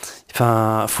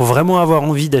vraiment avoir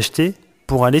envie d'acheter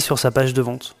pour aller sur sa page de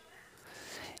vente.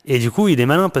 Et du coup, il est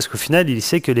malin parce qu'au final, il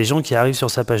sait que les gens qui arrivent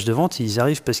sur sa page de vente, ils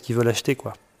arrivent parce qu'ils veulent acheter,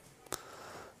 quoi.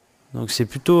 Donc c'est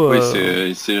plutôt... Oui,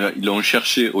 ils l'ont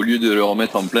cherché, au lieu de leur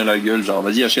mettre en plein la gueule, genre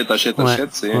vas-y, achète.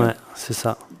 Ouais, c'est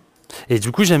ça. Et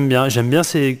du coup, j'aime bien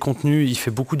ses contenus. Il fait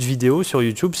beaucoup de vidéos sur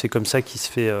YouTube, c'est comme ça qu'il se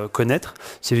fait connaître.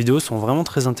 Ses vidéos sont vraiment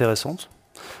très intéressantes.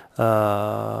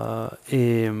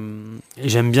 Et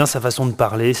j'aime bien sa façon de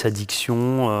parler, sa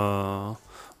diction...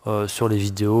 sur les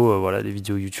vidéos, les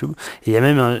vidéos YouTube. Et il y a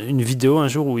même une vidéo un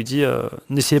jour où il dit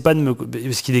n'essayez pas de me...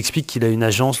 Parce qu'il explique qu'il a une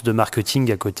agence de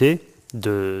marketing à côté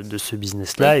de ce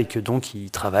business-là, et que donc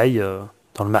il travaille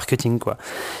dans le marketing, quoi.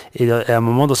 Et à un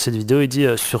moment dans cette vidéo, il dit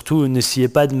surtout n'essayez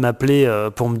pas de m'appeler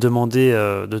pour me demander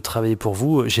de travailler pour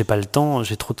vous, j'ai pas le temps,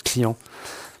 j'ai trop de clients.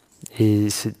 Et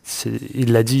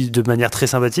il l'a dit de manière très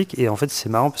sympathique, et en fait c'est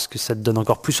marrant parce que ça te donne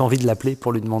encore plus envie de l'appeler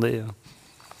pour lui demander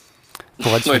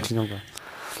pour être son client, quoi.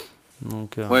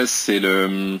 Donc, ouais,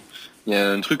 il y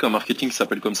a un truc en marketing qui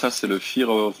s'appelle comme ça, c'est le fear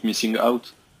of missing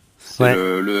out. C'est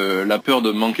la peur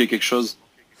de manquer quelque chose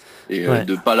et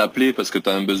de pas l'appeler parce que tu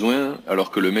as un besoin, alors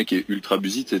que le mec est ultra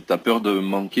busy, tu as peur de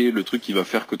manquer le truc qui va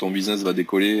faire que ton business va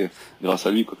décoller grâce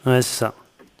à lui, quoi. Ouais, c'est ça.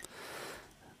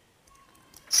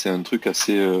 C'est un truc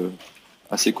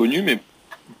assez connu, mais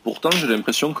pourtant j'ai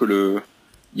l'impression que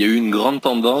il y a eu une grande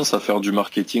tendance à faire du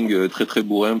marketing très très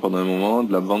bourrin pendant un moment,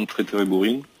 de la vente très très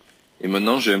bourrine. Et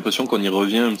maintenant, j'ai l'impression qu'on y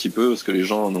revient un petit peu parce que les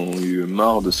gens en ont eu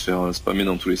marre de se faire spammer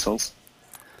dans tous les sens.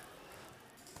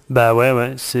 Bah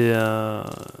ouais, c'est...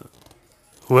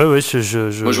 Ouais, Moi,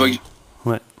 je vois que...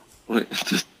 Ouais. Ouais,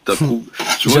 t'approuves.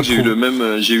 Je vois que j'ai eu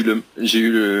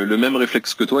le même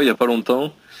réflexe que toi il y a pas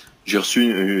longtemps. J'ai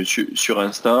reçu sur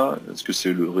Insta, parce que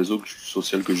c'est le réseau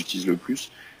social que j'utilise le plus,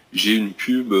 j'ai une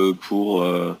pub pour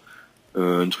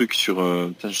un truc sur,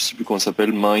 je sais plus comment ça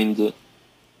s'appelle, Mind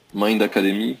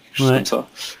Academy, quelque chose comme ça,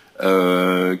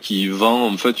 qui vend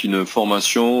en fait une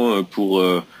formation pour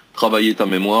travailler ta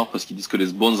mémoire, parce qu'ils disent que les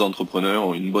bons entrepreneurs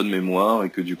ont une bonne mémoire et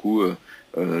que du coup,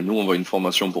 nous on voit une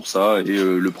formation pour ça et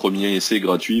le premier essai est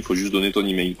gratuit, il faut juste donner ton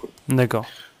email, quoi. D'accord.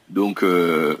 Donc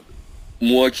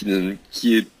moi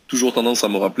qui ai toujours tendance à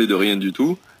me rappeler de rien du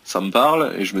tout, ça me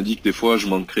parle et je me dis que des fois je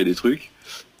manquerai des trucs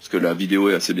parce que la vidéo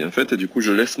est assez bien faite et du coup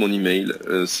je laisse mon email.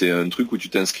 C'est un truc où tu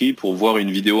t'inscris pour voir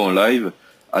une vidéo en live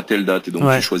à telle date et donc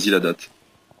tu choisis la date.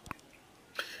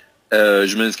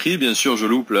 Je m'inscris, bien sûr je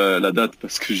loupe la date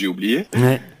parce que j'ai oublié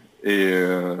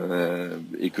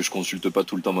et que je consulte pas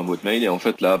tout le temps ma boîte mail et en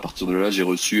fait là à partir de là j'ai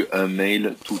reçu un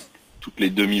mail toutes les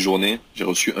demi-journées, j'ai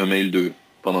reçu un mail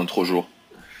pendant 3 jours.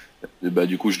 Et bah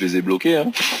du coup je les ai bloqués,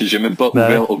 hein. J'ai même pas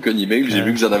ouvert aucun email, j'ai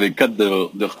vu que j'en avais 4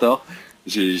 de retard,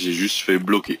 j'ai juste fait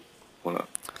bloquer. Voilà.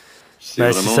 C'est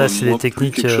vraiment ça, c'est des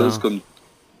techniques quelque chose comme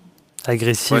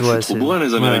agressives. C'est trop bourrin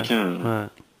les Américains. Ouais.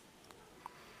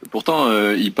 Pourtant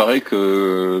il paraît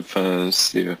que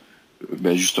c'est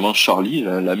justement Charlie,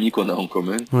 l'ami qu'on a en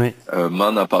commun,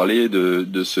 m'en a parlé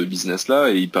de ce business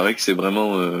là et il paraît que c'est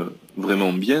vraiment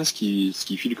vraiment bien ce qu'il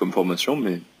file comme formation,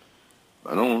 mais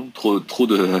bah non, hein, trop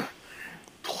de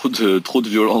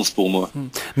violence pour moi.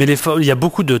 Mais il y a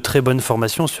beaucoup de très bonnes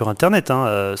formations sur Internet.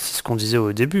 Hein. C'est ce qu'on disait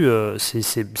au début.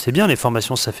 C'est bien les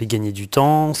formations, ça fait gagner du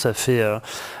temps, ça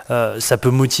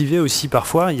peut motiver aussi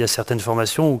parfois. Il y a certaines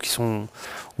formations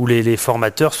où les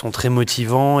formateurs sont très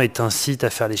motivants et t'incitent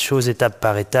à faire les choses étape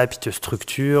par étape, ils te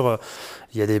structurent.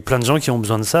 Il y a plein de gens qui ont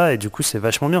besoin de ça et du coup c'est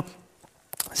vachement bien.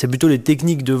 C'est plutôt les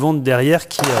techniques de vente derrière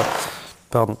qui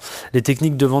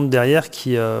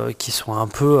sont un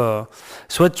peu...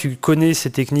 soit tu connais ces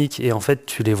techniques et en fait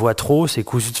tu les vois trop, c'est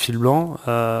cousu de fil blanc,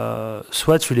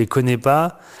 soit tu les connais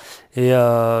pas et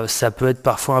ça peut être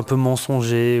parfois un peu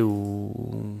mensonger ou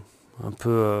un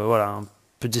peu un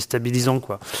peu déstabilisant,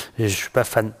 quoi. Et je suis pas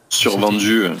fan.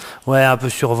 Survendu. Ouais, un peu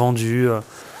survendu.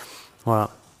 Voilà.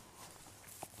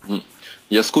 Il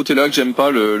y a ce côté-là que j'aime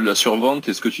pas, la survente,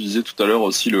 et ce que tu disais tout à l'heure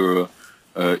aussi,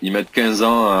 ils mettent 15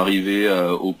 ans à arriver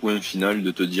au point final de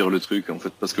te dire le truc, en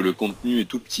fait, parce que le contenu est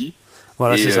tout petit.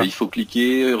 Voilà, et c'est ça. Il faut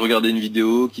cliquer, regarder une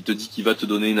vidéo qui te dit qu'il va te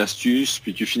donner une astuce,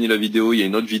 puis tu finis la vidéo, il y a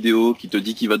une autre vidéo qui te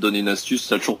dit qu'il va te donner une astuce,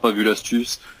 t'as toujours pas vu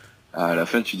l'astuce. À la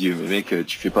fin, tu dis, mais mec,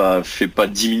 tu fais pas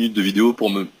 10 minutes de vidéo pour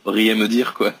rien me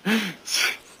dire, quoi.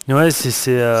 Ouais, c'est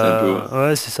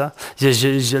ça.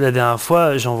 La dernière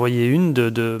fois, j'ai envoyé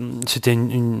c'était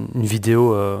une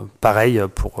vidéo pareille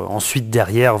pour ensuite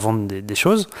derrière vendre des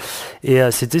choses. Et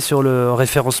c'était sur le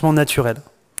référencement naturel.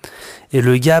 Et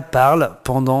le gars parle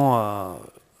pendant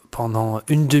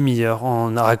une demi-heure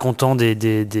en racontant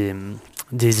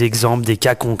des exemples, des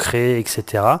cas concrets,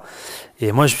 etc.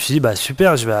 Et moi, je me suis dit,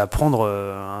 super, je vais apprendre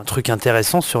un truc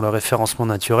intéressant sur le référencement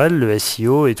naturel, le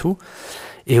SEO et tout.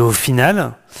 Et au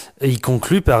final, il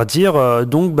conclut par dire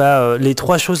les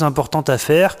 3 choses importantes à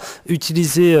faire: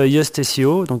 utiliser Yoast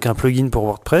SEO, donc un plugin pour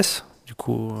WordPress. Du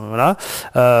coup, voilà.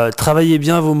 Travaillez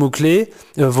bien vos mots-clés,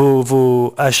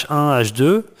 vos H1,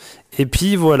 H2. Et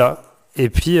puis voilà. Et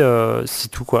puis c'est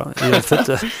tout, quoi. Et en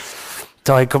fait,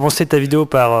 t'aurais commencé ta vidéo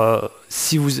par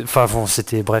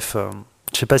c'était bref.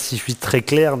 Je sais pas si je suis très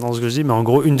clair dans ce que je dis, mais en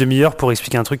gros, une demi-heure pour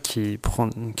expliquer un truc qui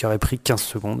aurait pris 15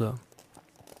 secondes.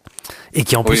 Et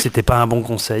qui en plus c'était pas un bon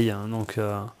conseil, hein, donc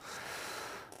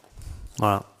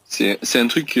voilà. C'est un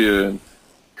truc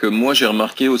que moi j'ai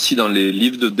remarqué aussi dans les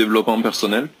livres de développement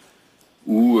personnel,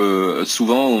 où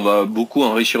souvent on va beaucoup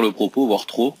enrichir le propos, voire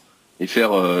trop, et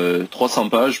faire 300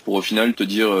 pages pour au final te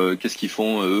dire qu'est-ce qu'ils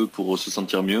font eux pour se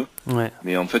sentir mieux. Ouais.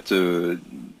 Mais en fait,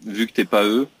 vu que t'es pas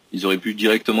eux, ils auraient pu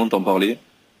directement t'en parler,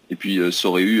 et puis ça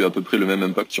aurait eu à peu près le même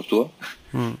impact sur toi.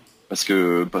 Parce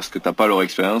que t'as pas leur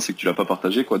expérience et que tu l'as pas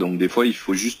partagé, quoi. Donc des fois il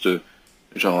faut juste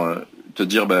te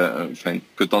dire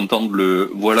que t'entendes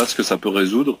voilà ce que ça peut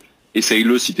résoudre,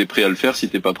 essaye-le si t'es prêt à le faire, si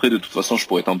t'es pas prêt, de toute façon je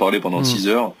pourrais t'en parler pendant 6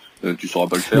 heures, tu sauras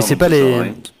pas le faire. Mais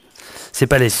c'est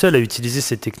pas les seuls à utiliser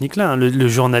ces techniques-là, hein.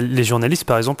 Les journalistes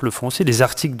par exemple le font aussi, les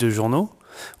articles de journaux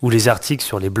ou les articles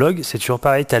sur les blogs, c'est toujours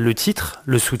pareil, t'as le titre,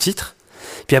 le sous-titre,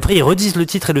 Puis après, ils redisent le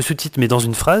titre et le sous-titre, mais dans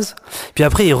une phrase. Puis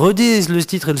après, ils redisent le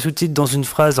titre et le sous-titre dans une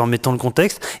phrase en mettant le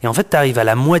contexte. Et en fait, tu arrives à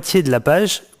la moitié de la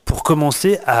page pour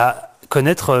commencer à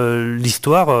connaître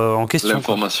l'histoire en question.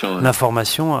 L'information. Ouais.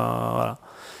 L'information, voilà.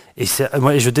 Et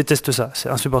moi, je déteste ça. C'est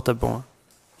insupportable pour moi.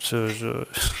 Je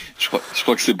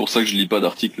crois que c'est pour ça que je lis pas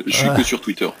d'articles. Je suis que sur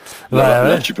Twitter.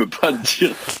 Là, tu peux pas te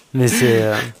dire. Mais c'est...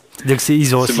 Donc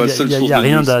il y a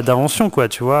rien d'invention, quoi,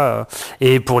 tu vois.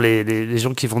 Et pour les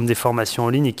gens qui vendent des formations en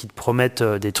ligne et qui te promettent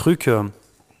des trucs,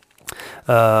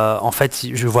 en fait,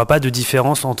 je vois pas de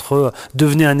différence entre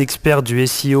devenir un expert du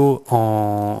SEO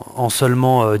en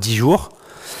seulement 10 jours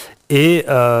et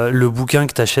le bouquin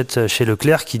que tu achètes chez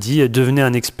Leclerc qui dit devenez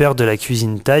un expert de la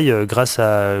cuisine thaï grâce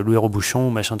à Louis Robuchon ou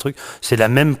machin truc. C'est la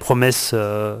même promesse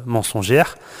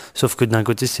mensongère, sauf que d'un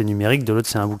côté c'est numérique, de l'autre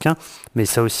c'est un bouquin. Mais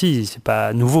ça aussi, c'est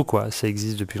pas nouveau, quoi. Ça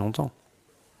existe depuis longtemps.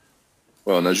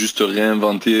 Ouais, on a juste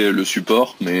réinventé le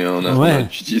support, mais on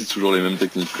utilise toujours les mêmes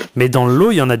techniques, quoi. Mais dans le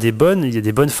lot, il y en a des bonnes, il y a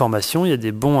des bonnes formations, il y a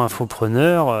des bons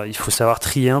infopreneurs, il faut savoir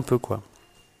trier un peu, quoi.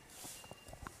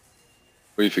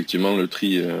 Oui, effectivement, le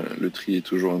tri est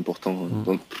toujours important.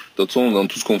 De toute façon, dans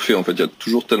tout ce qu'on fait, en fait, il y a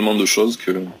toujours tellement de choses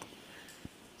que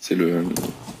c'est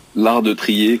l'art de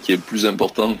trier qui est plus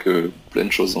important que plein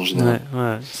de choses en général.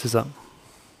 Ouais, c'est ça.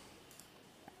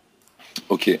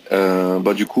 Ok,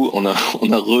 du coup, on est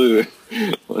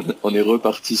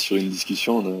reparti sur une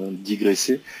discussion, on a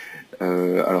digressé,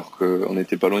 alors qu'on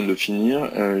n'était pas loin de finir.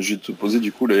 Je vais te poser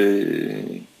du coup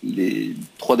les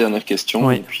 3 dernières questions,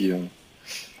 oui.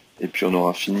 Et puis on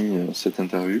aura fini cette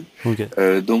interview. Okay.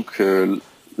 Donc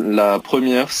la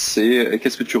première, c'est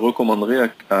qu'est-ce que tu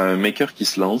recommanderais à un maker qui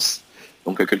se lance,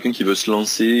 donc à quelqu'un qui veut se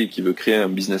lancer et qui veut créer un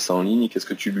business en ligne, qu'est-ce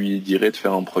que tu lui dirais de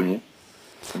faire en premier,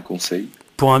 un conseil?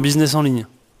 Pour un business en ligne?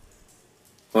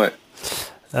 Ouais.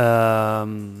 Le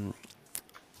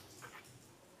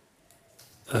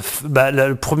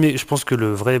premier, je pense que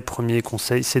le vrai premier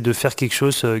conseil, c'est de faire quelque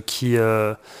chose qui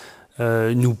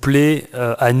nous plaît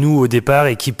à nous au départ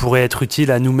et qui pourrait être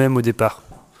utile à nous-mêmes au départ.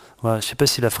 Voilà, je sais pas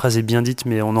si la phrase est bien dite,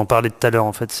 mais on en parlait tout à l'heure.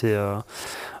 En fait, c'est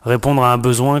répondre à un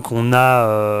besoin qu'on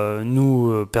a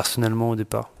nous personnellement au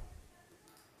départ.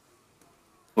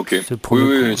 Ok.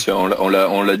 Oui,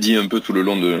 on l'a dit un peu tout le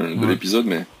long de l'épisode,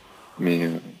 mais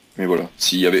voilà.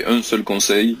 S'il y avait un seul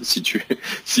conseil, si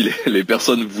les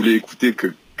personnes voulaient écouter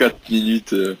que 4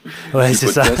 minutes du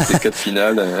podcast et 4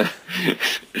 finales,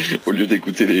 au lieu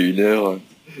d'écouter les 1 heure,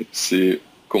 c'est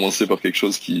commencer par quelque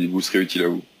chose qui vous serait utile à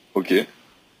vous. Ok.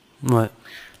 Ouais.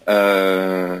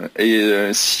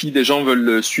 Si des gens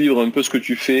veulent suivre un peu ce que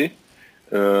tu fais,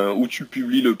 où tu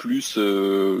publies le plus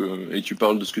et tu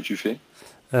parles de ce que tu fais?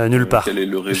 Nulle part. Quel est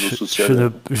le réseau social?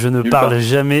 Je ne parle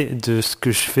jamais de ce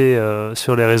que je fais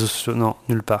sur les réseaux sociaux. Non,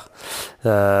 nulle part.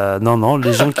 Non,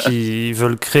 les gens qui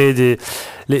veulent créer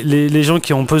les gens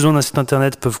qui ont besoin d'un site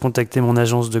internet peuvent contacter mon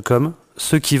agence de com.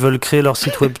 Ceux qui veulent créer leur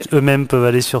site web eux-mêmes peuvent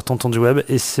aller sur Tonton du Web.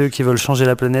 Et ceux qui veulent changer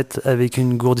la planète avec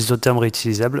une gourde isotherme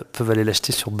réutilisable peuvent aller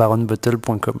l'acheter sur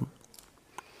baronbottle.com.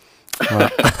 Voilà.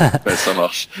 Ça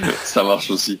marche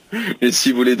aussi. Et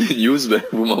si vous voulez des news,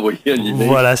 vous m'envoyez un email.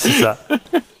 Voilà, c'est ça.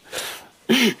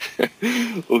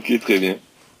 Ok, très bien.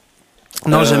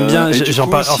 Non, j'aime bien.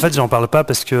 En fait, j'en parle pas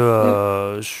parce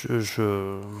que je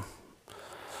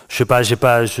sais pas.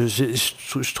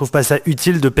 Je trouve pas ça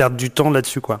utile de perdre du temps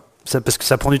là-dessus, quoi. Parce que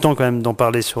ça prend du temps quand même d'en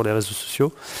parler sur les réseaux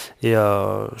sociaux. Et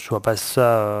je vois pas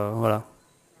ça. Voilà.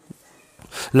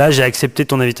 Là, j'ai accepté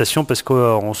ton invitation parce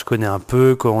qu'on se connaît un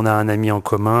peu, qu'on a un ami en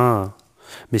commun.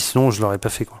 Mais sinon, je l'aurais pas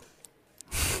fait, quoi.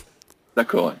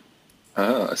 D'accord, ouais.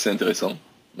 Ah, c'est intéressant.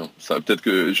 Non, ça va peut-être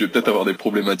que je vais peut-être avoir des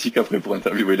problématiques après pour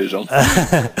interviewer les gens.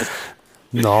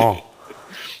 Non.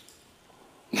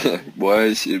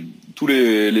 Ouais, tous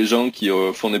les gens qui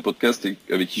font des podcasts et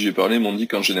avec qui j'ai parlé m'ont dit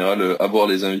qu'en général, avoir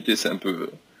les invités, c'est un peu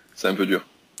dur.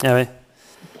 Ah ouais.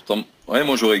 Pourtant, ouais,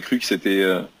 moi j'aurais cru que c'était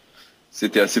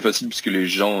assez facile puisque les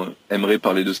gens aimeraient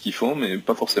parler de ce qu'ils font, mais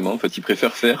pas forcément. En fait, ils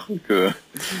préfèrent faire que...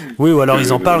 Oui, ou alors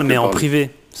ils en parlent, mais en privé,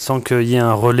 sans qu'il y ait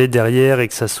un relais derrière et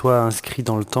que ça soit inscrit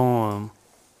dans le temps.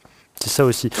 C'est ça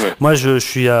aussi. Ouais. Moi, je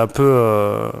suis un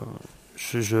peu...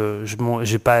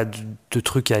 j'ai pas de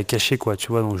trucs à cacher, quoi, tu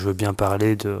vois, donc je veux bien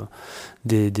parler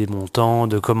des montants,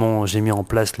 de comment j'ai mis en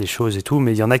place les choses et tout,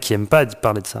 mais il y en a qui aiment pas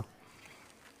parler de ça.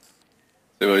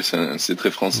 C'est vrai, c'est très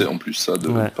français en plus, ça, de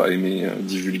ne pas aimer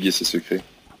divulguer ses secrets.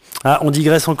 Ah, on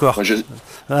digresse encore.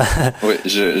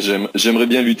 J'aimerais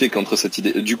bien lutter contre cette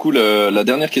idée. Du coup, la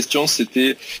dernière question,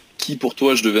 c'était qui pour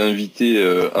toi je devais inviter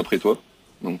après toi?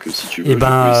 Donc, si tu veux.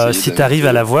 Si tu arrives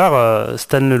à la voir,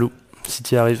 Stan Leloup, si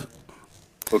tu y arrives.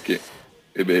 Ok.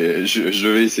 Eh ben, je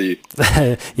vais essayer.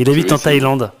 Il habite en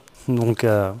Thaïlande, donc.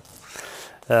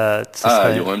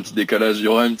 Il y aura un petit décalage, il y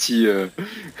aura un petit...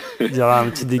 il y aura un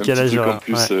petit décalage. En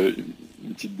plus,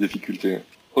 une petite difficulté.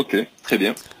 Ok, très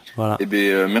bien. Voilà. Eh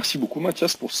bien, merci beaucoup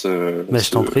Mathias pour je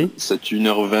t'en prie. cette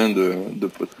 1h20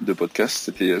 de podcast.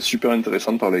 C'était super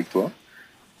intéressant de parler avec toi.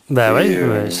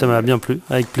 Ça m'a bien plu,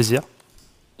 avec plaisir.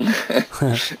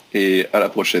 Et à la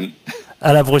prochaine.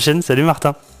 À la prochaine, salut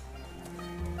Martin.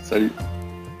 Salut.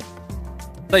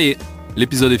 Ça y est,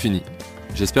 l'épisode est fini.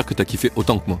 J'espère que t'as kiffé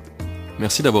autant que moi.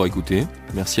 Merci d'avoir écouté,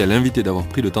 merci à l'invité d'avoir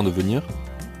pris le temps de venir.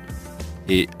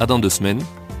 Et à dans 2 semaines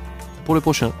pour le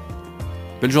prochain.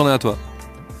 Belle journée à toi.